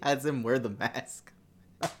fanboy. She has him wear the mask.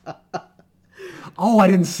 Oh, I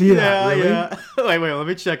didn't see that. Really? Yeah. Wait, let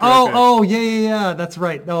me check. Yeah. That's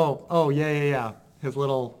right. Yeah. His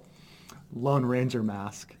little Lone Ranger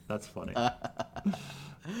mask. That's funny.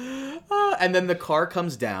 And then the car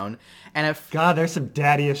comes down, and God, there's some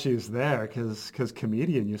daddy issues there, because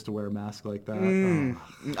Comedian used to wear a mask like that.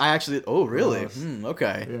 I actually. Oh, really?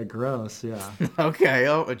 Okay. Yeah, gross. Yeah. Okay.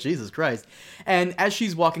 Oh, Jesus Christ! And as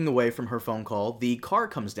she's walking away from her phone call, the car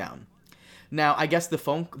comes down. Now, I guess the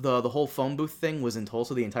whole phone booth thing was in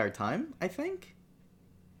Tulsa the entire time, I think?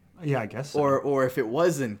 Yeah, I guess so. Or if it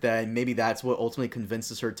wasn't, then maybe that's what ultimately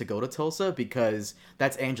convinces her to go to Tulsa, because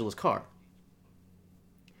that's Angela's car.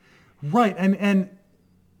 Right, and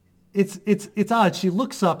it's odd. She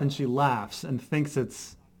looks up and she laughs and thinks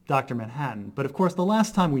it's Dr. Manhattan. But of course, the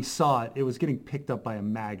last time we saw it, it was getting picked up by a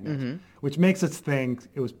magnet, which makes us think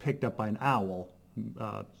it was picked up by an owl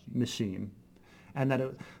machine.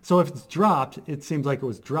 And so if it's dropped, it seems like it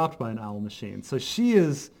was dropped by an owl machine. So she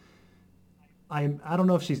is, I don't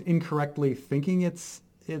know if she's incorrectly thinking it's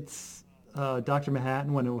Dr.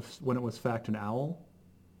 Manhattan when it was fact an owl.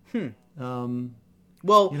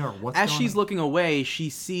 Well, as she's looking away, she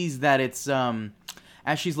sees that it's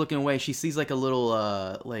as she's looking away, she sees like a little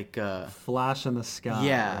flash in the sky.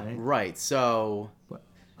 Yeah, right. So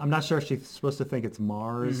I'm not sure if she's supposed to think it's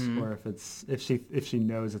Mars or if she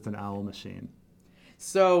knows it's an owl machine.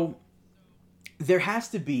 So there has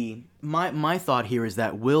to be my thought here is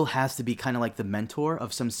that Will has to be kind of like the mentor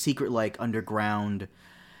of some secret like underground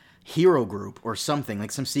hero group or something,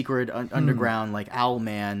 like some secret underground like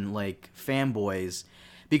Owlman like fanboys,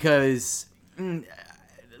 because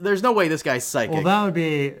there's no way this guy's psychic. Well, that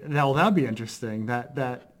would be interesting.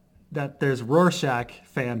 That there's Rorschach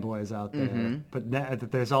fanboys out there, but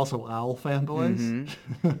that there's also owl fanboys.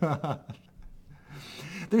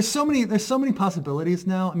 There's so many possibilities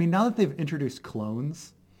now. I mean, now that they've introduced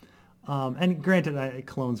clones, and granted,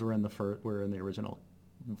 clones were in the original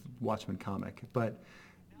Watchmen comic, but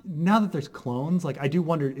now that there's clones, like I do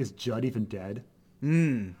wonder, is Judd even dead?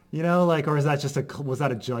 You know, like, or is that was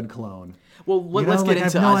that a Judd clone? Well, let's get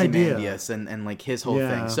into Ozymandias and like his whole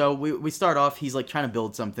thing. So we start off, he's like trying to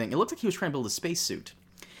build something. It looks like he was trying to build a spacesuit.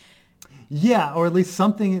 Yeah, or at least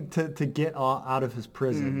something to get out of his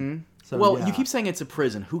prison. So, you keep saying it's a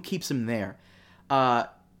prison. Who keeps him there?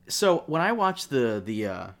 So when I watched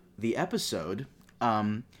the episode,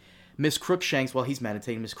 Miss Crookshanks, while he's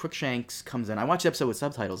meditating, Miss Crookshanks comes in. I watched the episode with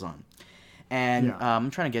subtitles on. And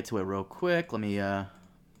I'm trying to get to it real quick. Let me... Sorry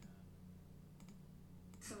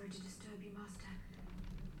to disturb you, Master.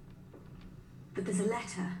 But there's a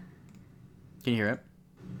letter. Can you hear it?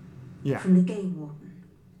 Yeah. From the Game Warden.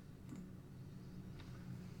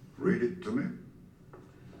 Read it to me.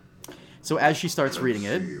 So as she starts reading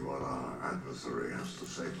it... See what our adversary has to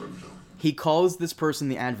say for himself. He calls this person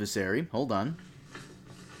the adversary. Hold on.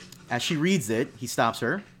 As she reads it, he stops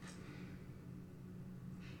her.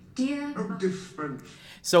 Dear... Dispense.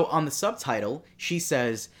 So on the subtitle, she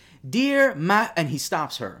says, "Dear Ma..." And he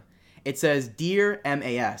stops her. It says, Dear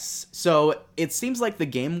MAS. So it seems like the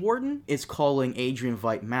game warden is calling Adrian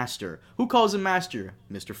Veidt Master. Who calls him Master?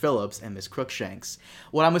 Mr. Phillips and Miss Crookshanks.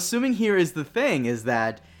 What I'm assuming here is the thing is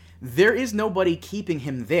that there is nobody keeping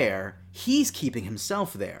him there. He's keeping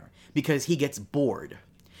himself there because he gets bored.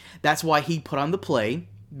 That's why he put on the play,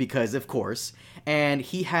 because of course, and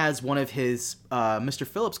he has one of his Mr.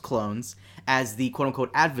 Phillips clones as the quote-unquote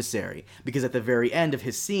adversary, because at the very end of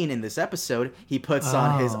his scene in this episode, he puts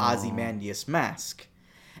on his Ozymandias mask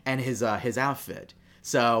and his outfit.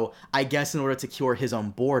 So I guess in order to cure his own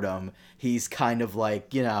boredom, he's kind of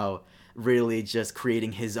like, really just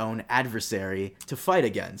creating his own adversary to fight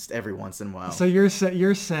against every once in a while. So you're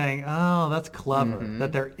saying, oh, that's clever.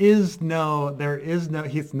 That there is no,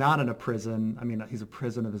 he's not in a prison. I mean, he's a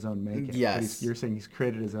prison of his own making. Yes. But you're saying he's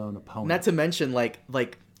created his own opponent. Not to mention,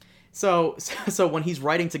 so when he's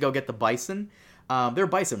riding to go get the bison, they're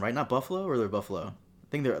bison, right? Not buffalo, or they're buffalo? I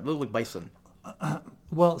think they look like bison.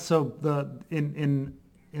 Well, so in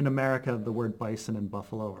America, the word bison and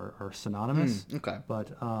buffalo are synonymous. Okay.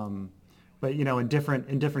 But in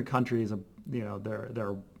different countries, there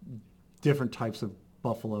are different types of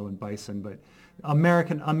buffalo and bison. But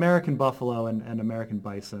American buffalo and American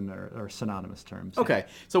bison are synonymous terms. Okay.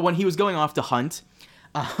 So when he was going off to hunt,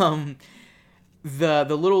 the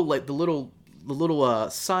little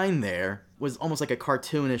sign there was almost like a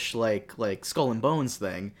cartoonish like Skull and Bones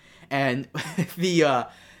thing, and the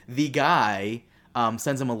guy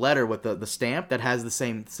sends him a letter with the stamp that has the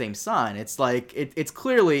same sign. It's like it's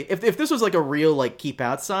clearly, if this was like a real keep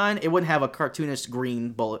out sign, it wouldn't have a cartoonish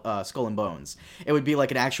green Skull and Bones. It would be like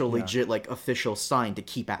an actual legit official sign to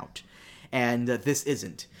keep out, and this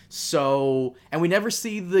isn't. So, and we never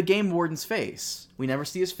see the game warden's face. We never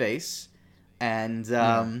see his face. And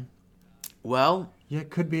well, yeah, it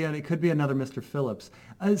could be another Mr. Phillips.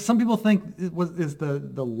 Some people think is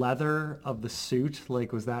the leather of the suit,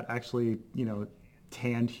 was that actually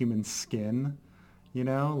tanned human skin,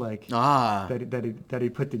 that he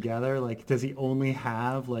put together. Does he only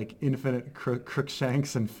have infinite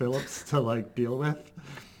Crookshanks and Phillips to deal with?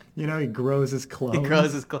 He grows his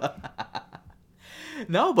clothes.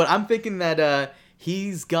 No, but I'm thinking that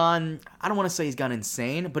he's gone, I don't want to say he's gone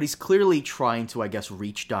insane, but he's clearly trying to, I guess,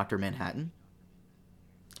 reach Dr. Manhattan.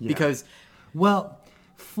 Yeah. Because... Well,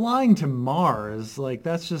 flying to Mars,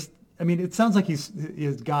 that's just... I mean, it sounds like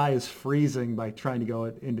his guy is freezing by trying to go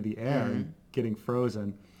into the air and getting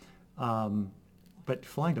frozen. But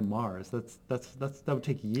flying to Mars, that would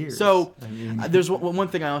take years. So there's one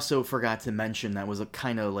thing I also forgot to mention that was a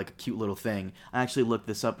kind of a cute little thing. I actually looked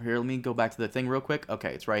this up here. Let me go back to the thing real quick.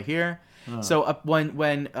 Okay, it's right here. So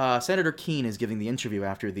when Senator Keene is giving the interview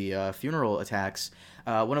after the funeral attacks,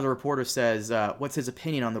 one of the reporters says, what's his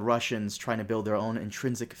opinion on the Russians trying to build their own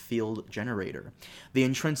intrinsic field generator? The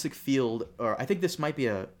intrinsic field, or I think this might be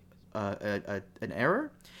an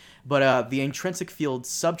error, but the intrinsic field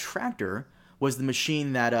subtractor was the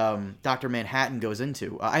machine that Dr. Manhattan goes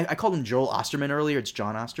into. I called him Joel Osterman earlier. It's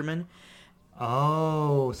John Osterman.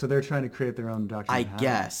 Oh, so they're trying to create their own Dr. Manhattan. I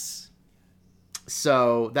guess.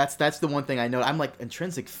 So that's the one thing I know. I'm like,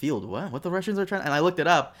 intrinsic field, what the Russians are trying? And I looked it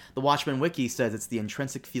up. The Watchmen wiki says it's the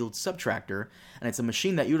intrinsic field subtractor, and it's a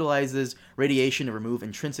machine that utilizes radiation to remove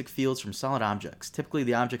intrinsic fields from solid objects. Typically,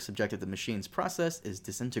 the object subjected to the machine's process is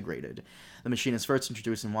disintegrated. The machine is first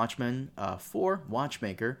introduced in Watchmen 4,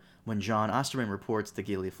 Watchmaker, when John Osterman reports to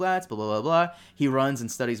Gilead Flats, blah, blah, blah, blah. He runs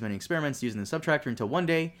and studies many experiments using the subtractor until one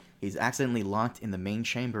day he's accidentally locked in the main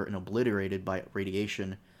chamber and obliterated by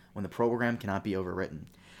radiation when the program cannot be overwritten.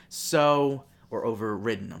 Or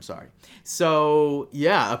overridden, I'm sorry. So,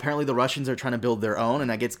 yeah, apparently the Russians are trying to build their own, and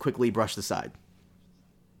that gets quickly brushed aside.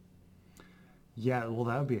 Yeah, well,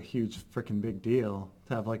 that would be a huge freaking big deal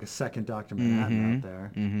to have a second Dr. Manhattan out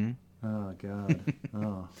there. Mm-hmm. Oh, God.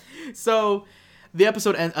 Oh. So... the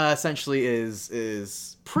episode essentially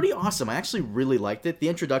is pretty awesome. I actually really liked it. The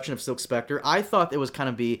introduction of Silk Spectre, I thought it was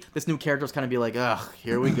this new character was ugh,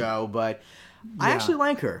 here we go. But I actually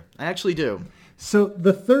like her. I actually do. So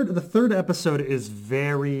the third episode is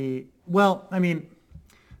very well. I mean,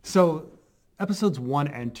 so episodes 1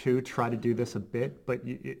 and 2 try to do this a bit, but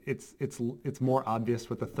it's more obvious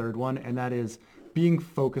with the third one, and that is being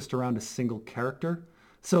focused around a single character.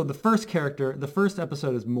 So the first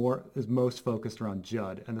episode is most focused around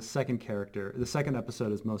Judd, and the second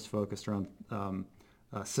episode is most focused around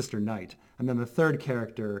Sister Night, and then the third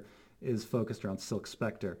character is focused around Silk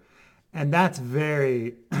Spectre, and that's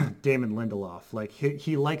very Damon Lindelof.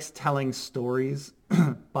 He likes telling stories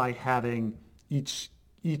by having each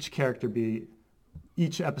episode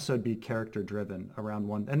be character driven around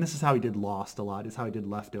one, and this is how he did Lost a lot. Is how he did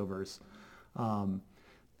Leftovers.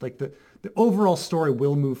 like the overall story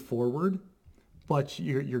will move forward, but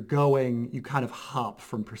you kind of hop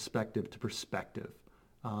from perspective to perspective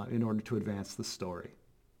in order to advance the story.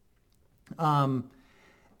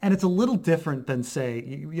 And it's a little different than,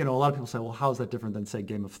 say, a lot of people say, well, how is that different than, say,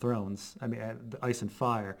 Game of Thrones? I mean, Ice and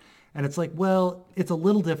Fire. And it's like, well, it's a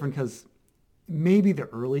little different because maybe the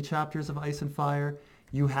early chapters of Ice and Fire,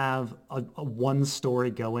 you have a one story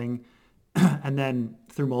going and then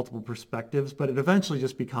through multiple perspectives, but it eventually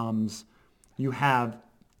just becomes you have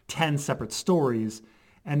 10 separate stories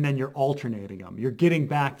and then you're alternating them. You're getting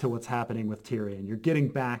back to what's happening with Tyrion. You're getting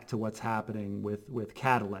back to what's happening with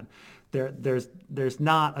Catelyn. There's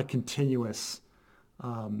not a continuous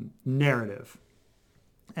narrative.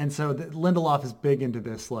 And so Lindelof is big into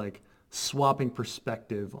this like swapping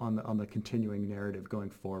perspective on the continuing narrative going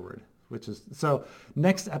forward, which is so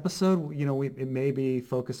next episode, it may be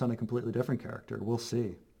focused on a completely different character. We'll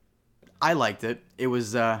see. I liked it. It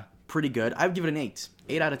was pretty good. I would give it an 8.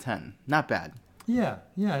 8 out of 10. Not bad. Yeah,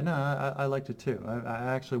 no, I liked it too.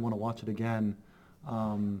 I actually want to watch it again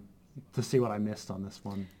to see what I missed on this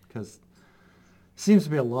one, because seems to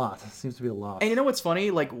be a lot. And you know what's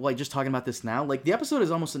funny? Like just talking about this now, like the episode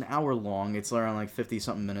is almost an hour long. It's around like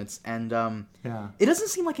 50-something minutes, and it doesn't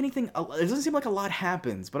seem like anything. It doesn't seem like a lot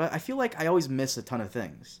happens, but I feel like I always miss a ton of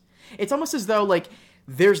things. It's almost as though like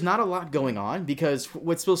there's not a lot going on, because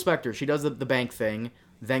with Phil Spector, she does the bank thing,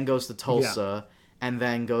 then goes to Tulsa. Yeah. And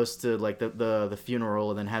then goes to like the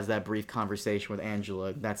funeral, and then has that brief conversation with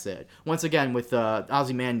Angela. That's it. Once again with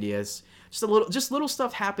Ozymandias, just little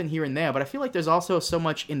stuff happen here and there. But I feel like there's also so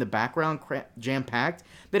much in the background jam packed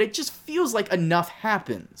that it just feels like enough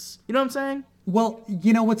happens. You know what I'm saying? Well,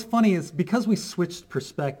 what's funny is because we switched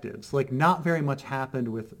perspectives, like not very much happened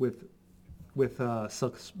with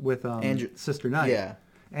Sister Night. Yeah,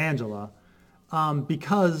 Angela.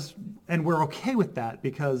 Because, and we're okay with that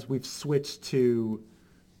because we've switched to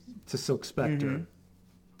Silk Spectre,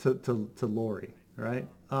 to Laurie, right?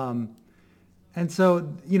 And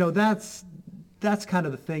so, that's kind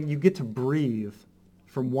of the thing. You get to breathe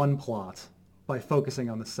from one plot by focusing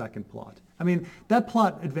on the second plot. I mean, her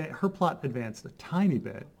plot advanced a tiny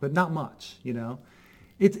bit, but not much,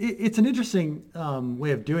 It's an interesting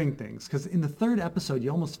way of doing things, because in the third episode, you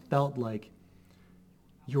almost felt like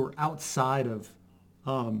you're outside of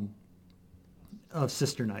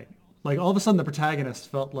Sister Night. Like all of a sudden the protagonist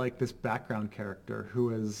felt like this background character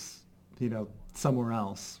who is, somewhere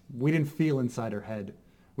else. We didn't feel inside her head.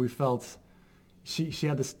 We felt she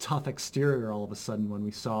had this tough exterior all of a sudden when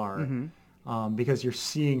we saw her, because you're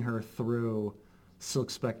seeing her through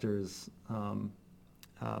Silk Spectre's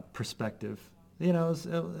perspective.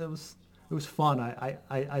 It was fun.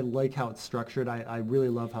 I like how it's structured. I really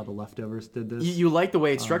love how The Leftovers did this. You like the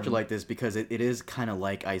way it's structured like this because it is kind of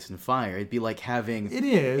like Ice and Fire. It'd be like having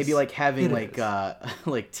like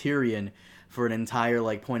Tyrion for an entire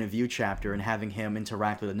like point of view chapter, and having him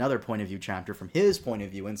interact with another point of view chapter from his point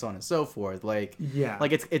of view, and so on and so forth. Like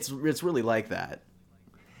it's really like that.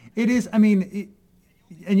 It is. I mean,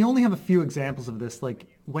 and you only have a few examples of this. Like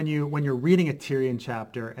when you're reading a Tyrion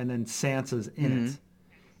chapter and then Sansa's in it.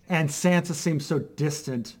 And Sansa seems so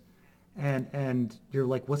distant, and you're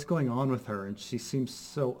like, what's going on with her? And she seems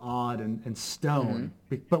so odd and stone.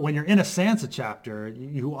 But when you're in a Sansa chapter,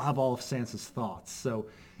 you have all of Sansa's thoughts. So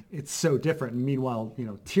it's so different. And meanwhile,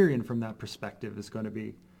 Tyrion from that perspective is going to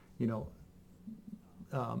be,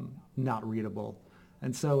 not readable.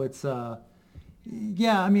 And so it's, I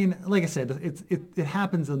mean, like I said, it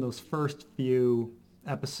happens in those first few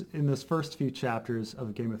in those first few chapters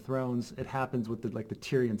of Game of Thrones. It happens with the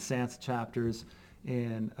Tyrion Sansa chapters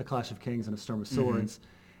in A Clash of Kings and A Storm of Swords,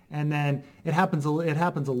 and then it happens a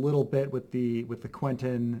little bit with the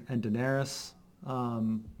Quentyn and Daenerys.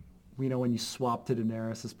 When you swap to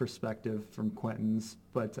Daenerys' perspective from Quentyn's,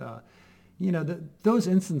 but those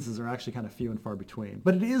instances are actually kind of few and far between.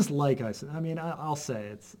 But it is like Ice. I mean, I'll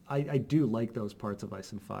say I do like those parts of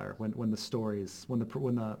Ice and Fire when the stories, when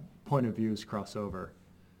the point of views cross over,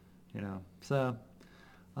 So,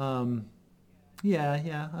 I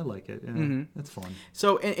like it. It's fun.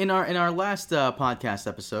 So in our last podcast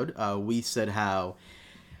episode, we said how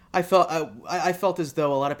I felt as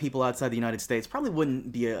though a lot of people outside the United States probably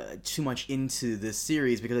wouldn't be too much into this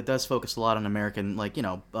series because it does focus a lot on American,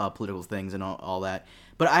 political things and all that.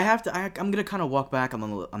 But I'm going to kind of walk back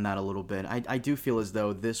on that a little bit. I do feel as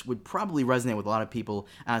though this would probably resonate with a lot of people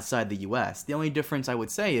outside the U.S. The only difference I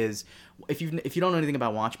would say is if you don't know anything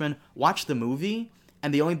about Watchmen, watch the movie.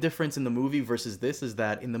 And the only difference in the movie versus this is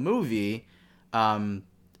that in the movie,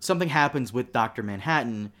 something happens with Dr.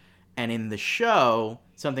 Manhattan, and in the show,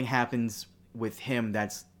 something happens with him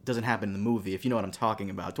that's doesn't happen in the movie, if you know what I'm talking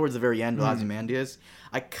about. Towards the very end of Ozymandias.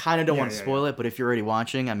 I kind of don't want to spoil it, but if you're already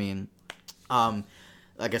watching, I mean, I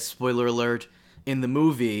guess spoiler alert, in the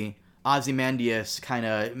movie, Ozymandias kind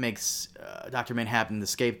of makes Dr. Manhattan the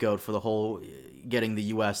scapegoat for the whole getting the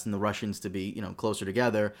U.S. and the Russians to be, closer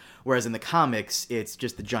together, whereas in the comics, it's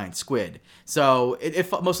just the giant squid. So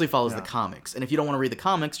it mostly follows the comics. And if you don't want to read the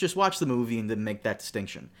comics, just watch the movie and then make that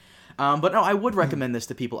distinction. But no, I would recommend this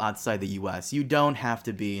to people outside the U.S. You don't have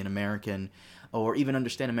to be an American or even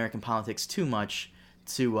understand American politics too much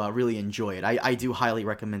to really enjoy it. I do highly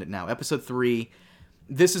recommend it now. Episode 3,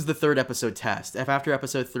 this is the 3rd episode test. If after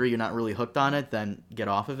episode 3 you're not really hooked on it, then get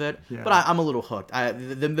off of it. Yeah. But I'm a little hooked.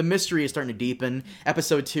 The mystery is starting to deepen.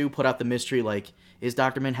 Episode 2 put out the mystery, like, is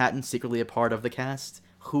Dr. Manhattan secretly a part of the cast?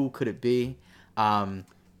 Who could it be?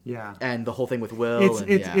 Yeah. And the whole thing with Will.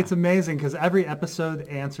 It's amazing because every episode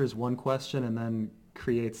answers one question and then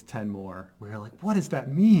creates 10 more. We're like, what does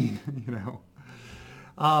that mean?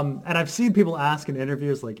 And I've seen people ask in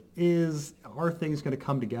interviews, like, are things going to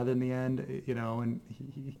come together in the end? And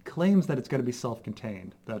he claims that it's going to be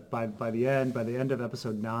self-contained, that by the end of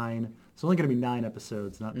episode 9, it's only going to be 9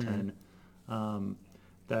 episodes, not 10,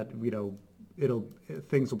 that,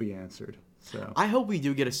 things will be answered. So I hope we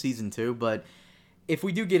do get a season 2, but if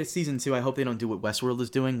we do get a season 2, I hope they don't do what Westworld is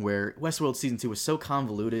doing, where Westworld season 2 is so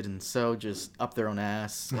convoluted and so just up their own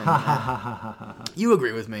ass. And, you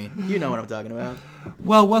agree with me. You know what I'm talking about.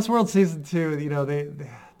 Well, Westworld season 2,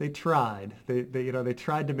 they tried. They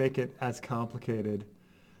tried to make it as complicated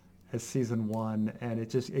as season 1, and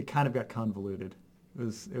it kind of got convoluted. It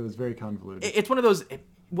was very convoluted. It's one of those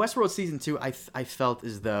Westworld season 2. I felt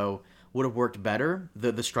as though would have worked better,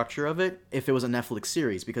 the structure of it, if it was a Netflix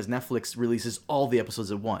series, because Netflix releases all the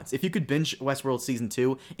episodes at once. If you could binge Westworld Season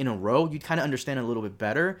 2 in a row, you'd kind of understand it a little bit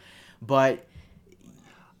better, but...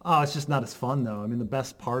 Oh, it's just not as fun, though. I mean, the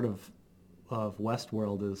best part of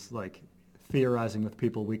Westworld is, like, theorizing with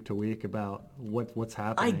people week to week about what's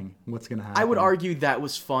happening, what's going to happen. I would argue that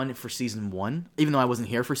was fun for Season 1. Even though I wasn't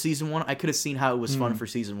here for Season 1, I could have seen how it was fun for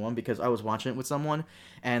Season 1, because I was watching it with someone,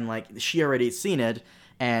 and, like, she already had seen it,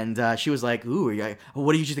 and she was like, ooh,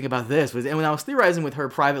 what did you think about this? And when I was theorizing with her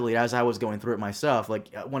privately as I was going through it myself,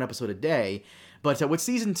 like 1 episode a day. But with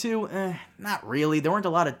Season 2, not really. There weren't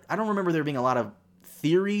a lot of... I don't remember there being a lot of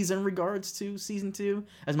theories in regards to Season 2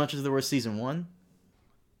 as much as there was Season 1.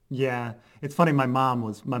 Yeah. It's funny, my mom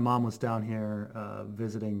was down here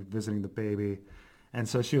visiting the baby. And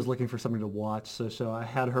so she was looking for something to watch. So I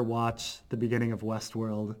had her watch the beginning of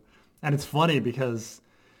Westworld. And it's funny because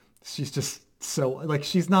she's just... So, like,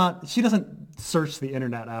 she doesn't search the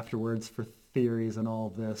internet afterwards for theories and all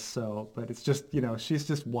of this. So, but it's just, she's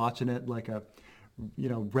just watching it like a,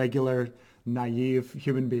 regular, naive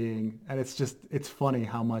human being. And it's funny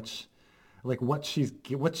how much, like, what she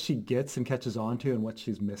gets and catches on to and what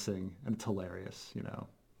she's missing. And it's hilarious,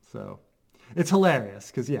 So it's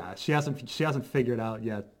hilarious because, yeah, she hasn't figured out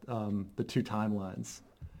yet the 2 timelines.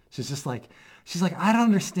 She's like, I don't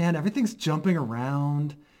understand. Everything's jumping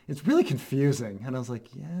around. It's really confusing. And I was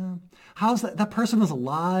like, yeah, how's that person was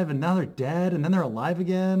alive and now they're dead and then they're alive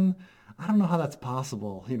again? I don't know how that's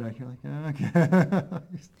possible. You're like, okay.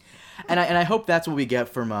 And I hope that's what we get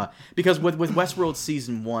from because with Westworld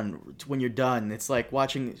Season 1, when you're done, it's like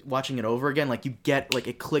watching it over again. Like you get, like,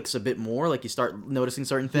 it clicks a bit more. Like you start noticing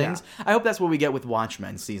certain things. Yeah. I hope that's what we get with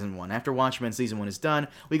Watchmen Season 1. After Watchmen Season 1 is done,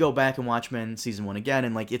 we go back and Watchmen Season 1 again,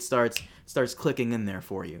 and like it starts clicking in there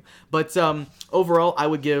for you. But overall, I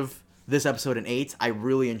would give this episode an 8. I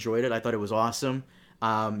really enjoyed it. I thought it was awesome.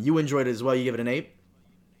 You enjoyed it as well. You give it an 8?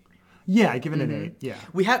 Yeah, I give it an 8.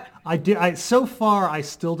 Yeah, I did. So far, I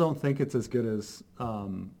still don't think it's as good as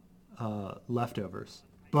Leftovers,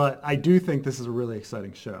 but I do think this is a really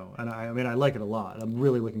exciting show, and I mean, I like it a lot. I'm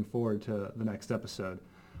really looking forward to the next episode.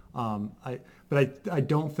 But I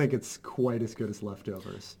don't think it's quite as good as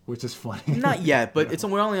Leftovers, which is funny. Not yet, but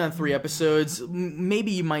we're only on 3 episodes.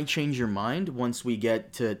 Maybe you might change your mind once we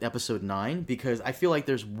get to episode 9, because I feel like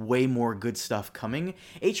there's way more good stuff coming.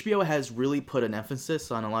 HBO has really put an emphasis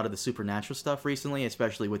on a lot of the supernatural stuff recently,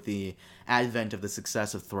 especially with the advent of the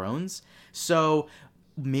success of Thrones. So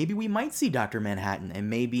maybe we might see Dr. Manhattan, and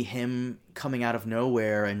maybe him coming out of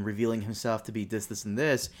nowhere and revealing himself to be this, and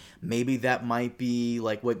this. Maybe that might be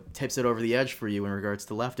like what tips it over the edge for you in regards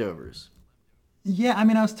to Leftovers. Yeah, I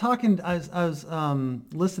mean, I was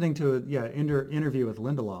listening to an interview with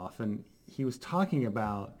Lindelof, and he was talking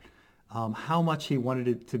about how much he wanted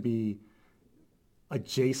it to be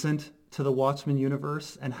adjacent to the Watchmen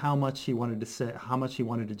universe, and how much he wanted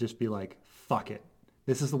to just be like, fuck it.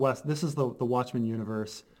 This is the Watchmen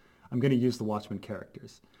universe. I'm going to use the Watchmen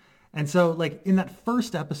characters. And so like in that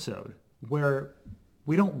first episode where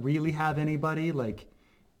we don't really have anybody like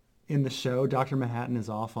in the show, Dr. Manhattan is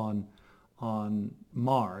off on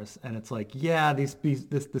Mars, and it's like, yeah, this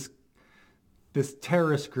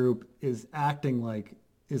terrorist group is acting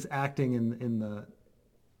in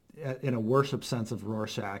a worship sense of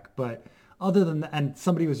Rorschach, but other than that, and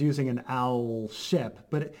somebody was using an owl ship,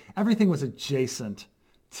 but everything was adjacent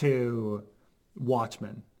to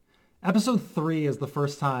Watchmen. Episode 3 is the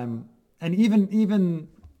first time, and even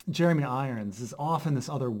Jeremy Irons is off in this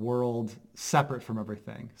other world separate from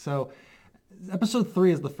everything. So episode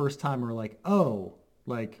 3 is the first time we're like, oh,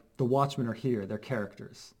 like the Watchmen are here, they're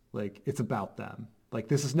characters. Like it's about them. Like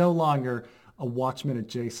this is no longer a Watchmen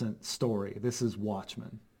adjacent story. This is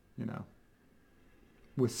Watchmen, you know,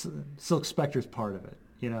 with Silk Spectre's part of it,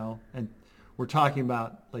 you know, and we're talking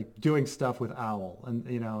about like doing stuff with Owl and,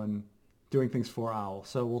 you know, and doing things for Owl.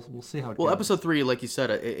 So we'll see how it goes. Well, episode 3, like you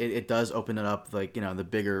said, it does open it up, like, you know, the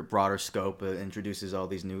bigger, broader scope. Introduces all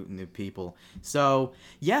these new people. So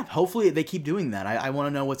yeah, hopefully they keep doing that. I want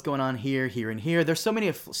to know what's going on here, and here. There's so many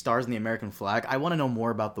stars in the American flag. I want to know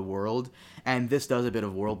more about the world, and this does a bit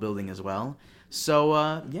of world building as well.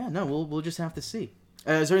 So yeah, no, we'll just have to see.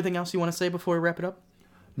 Is there anything else you want to say before we wrap it up?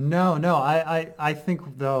 No. I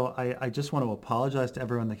think though I just want to apologize to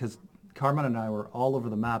everyone because Carmen and I were all over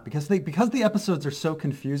the map because the episodes are so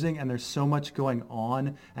confusing and there's so much going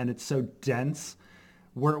on and it's so dense.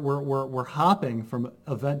 We're hopping from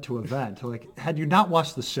event to event. Like had you not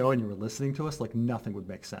watched the show and you were listening to us, like nothing would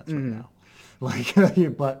make sense right now. Like,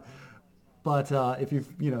 but if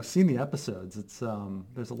you've seen the episodes, it's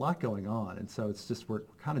there's a lot going on, and so it's just we're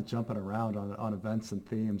kind of jumping around on events and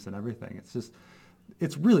themes and everything.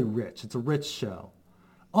 It's really rich. It's a rich show.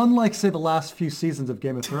 Unlike, say, the last few seasons of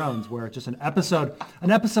Game of Thrones, where just an episode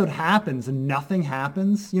happens and nothing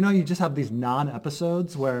happens. You know, you just have these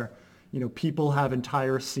non-episodes where, you know, people have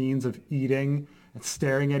entire scenes of eating and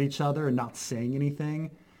staring at each other and not saying anything.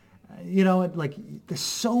 You know, like there's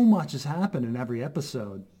so much has happened in every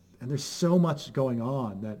episode, and there's so much going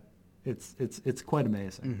on that it's quite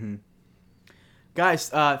amazing. Mm-hmm. Guys,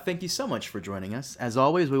 thank you so much for joining us. As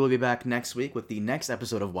always, we will be back next week with the next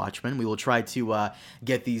episode of Watchmen. We will try to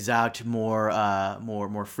get these out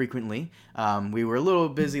more frequently. We were a little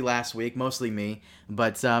busy last week, mostly me.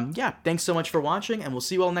 But yeah, thanks so much for watching, and we'll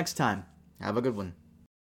see you all next time. Have a good one.